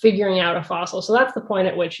 figuring out a fossil. So that's the point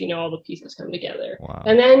at which, all the pieces come together. Wow.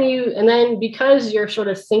 And then because you're sort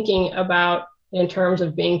of thinking about in terms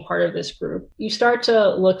of being part of this group, you start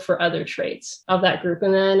to look for other traits of that group.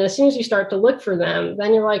 And then as soon as you start to look for them,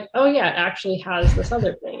 then you're like, oh yeah, it actually has this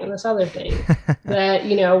other thing and this other thing that,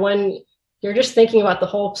 when you're just thinking about the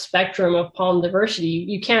whole spectrum of palm diversity,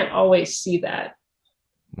 you can't always see that.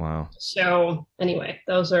 Wow. So anyway,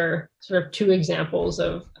 those are sort of two examples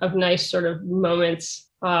of nice sort of moments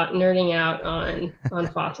nerding out on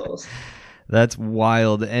fossils. That's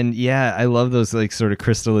wild. And yeah, I love those like sort of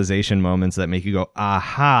crystallization moments that make you go,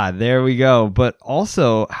 aha, there we go. But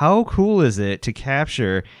also, how cool is it to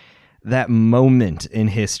capture that moment in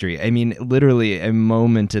history? I mean, literally a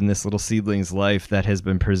moment in this little seedling's life that has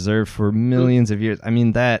been preserved for millions of years. I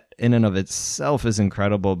mean, that in and of itself is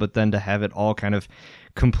incredible, but then to have it all kind of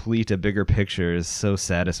complete a bigger picture is so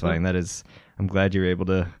satisfying. That is, I'm glad you're able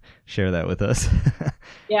to share that with us.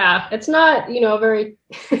 Yeah, it's not,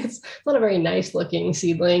 it's not a very nice looking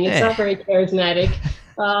seedling. It's not very charismatic.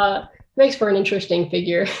 Makes for an interesting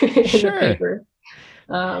figure in the paper.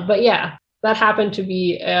 But yeah, that happened to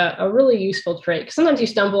be a really useful trait. 'Cause sometimes you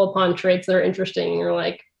stumble upon traits that are interesting and you're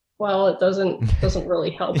like, well, it doesn't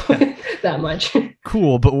really help that much.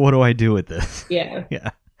 Cool, but what do I do with this? Yeah.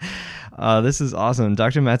 Yeah. This is awesome.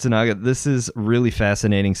 Dr. Matsunaga, this is really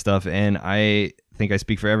fascinating stuff, and I think I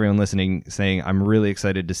speak for everyone listening saying I'm really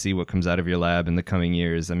excited to see what comes out of your lab in the coming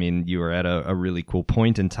years. I mean, you are at a really cool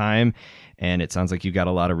point in time, and it sounds like you've got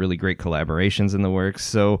a lot of really great collaborations in the works.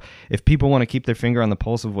 So if people want to keep their finger on the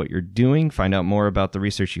pulse of what you're doing, find out more about the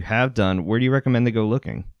research you have done, where do you recommend they go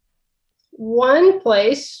looking? One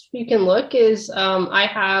place you can look is I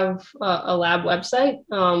have a lab website,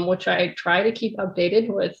 which I try to keep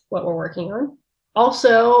updated with what we're working on.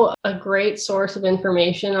 Also, a great source of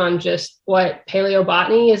information on just what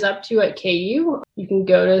paleobotany is up to at KU. You can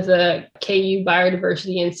go to the KU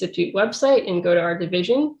Biodiversity Institute website and go to our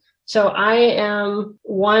division. So I am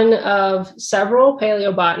one of several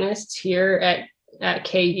paleobotanists here at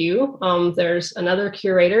KU. There's another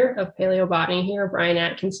curator of paleobotany here, Brian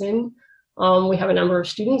Atkinson. We have a number of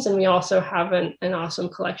students, and we also have an awesome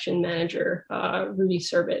collection manager, Rudy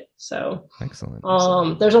Serbit. So excellent.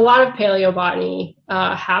 There's a lot of paleobotany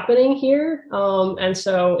happening here. And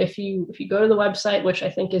so if you go to the website, which I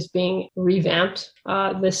think is being revamped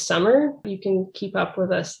this summer, you can keep up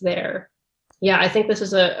with us there. Yeah, I think this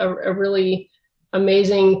is a really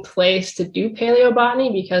amazing place to do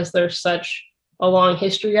paleobotany because there's such a long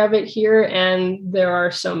history of it here, and there are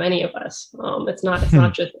so many of us. It's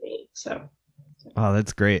not just me. So, oh,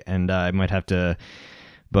 that's great. And I might have to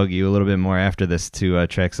bug you a little bit more after this to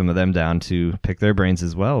track some of them down to pick their brains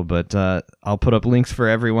as well. But I'll put up links for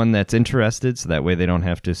everyone that's interested, so that way they don't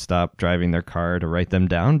have to stop driving their car to write them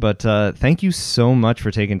down. But thank you so much for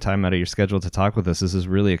taking time out of your schedule to talk with us. This is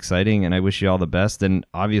really exciting, and I wish you all the best. And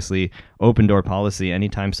obviously, open door policy.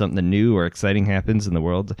 Anytime something new or exciting happens in the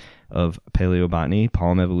world of paleobotany,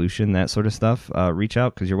 palm evolution, that sort of stuff, reach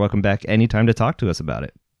out, because you're welcome back anytime to talk to us about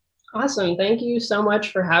it. Awesome. Thank you so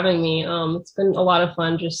much for having me. It's been a lot of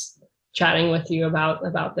fun just chatting with you about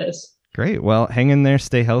this. Great. Well, hang in there,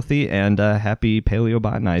 stay healthy, and happy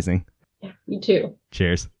paleobotanizing. Yeah, you too.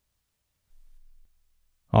 Cheers.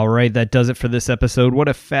 All right, that does it for this episode. What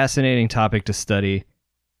a fascinating topic to study.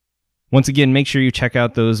 Once again, make sure you check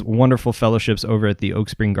out those wonderful fellowships over at the Oak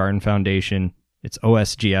Spring Garden Foundation. It's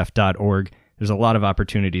osgf.org. There's a lot of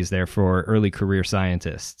opportunities there for early career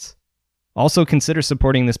scientists. Also, consider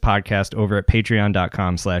supporting this podcast over at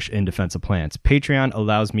patreon.com/indefenseofplants. Patreon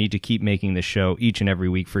allows me to keep making this show each and every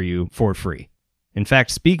week for you for free. In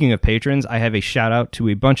fact, speaking of patrons, I have a shout out to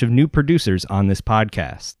a bunch of new producers on this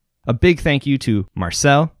podcast. A big thank you to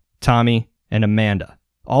Marcel, Tommy, and Amanda.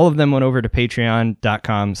 All of them went over to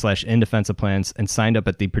patreon.com/indefenseofplants and signed up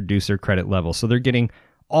at the producer credit level. So they're getting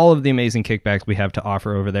all of the amazing kickbacks we have to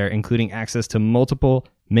offer over there, including access to multiple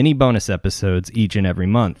mini bonus episodes each and every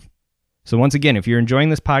month. So once again, if you're enjoying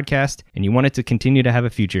this podcast and you want it to continue to have a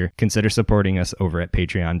future, consider supporting us over at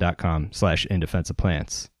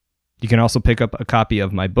patreon.com/indefenseofplants. You can also pick up a copy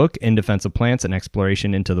of my book, In Defense of Plants, An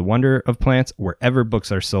Exploration into the Wonder of Plants, wherever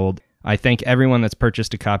books are sold. I thank everyone that's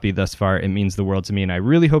purchased a copy thus far. It means the world to me, and I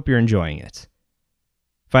really hope you're enjoying it.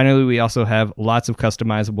 Finally, we also have lots of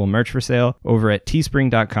customizable merch for sale over at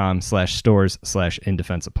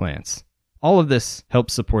teespring.com/stores/indefenseofplants. All of this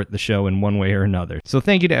helps support the show in one way or another. So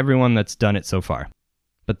thank you to everyone that's done it so far.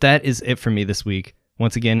 But that is it for me this week.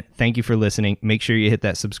 Once again, thank you for listening. Make sure you hit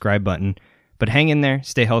that subscribe button. But hang in there,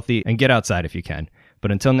 stay healthy, and get outside if you can.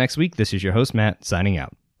 But until next week, this is your host, Matt, signing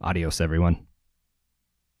out. Adios, everyone.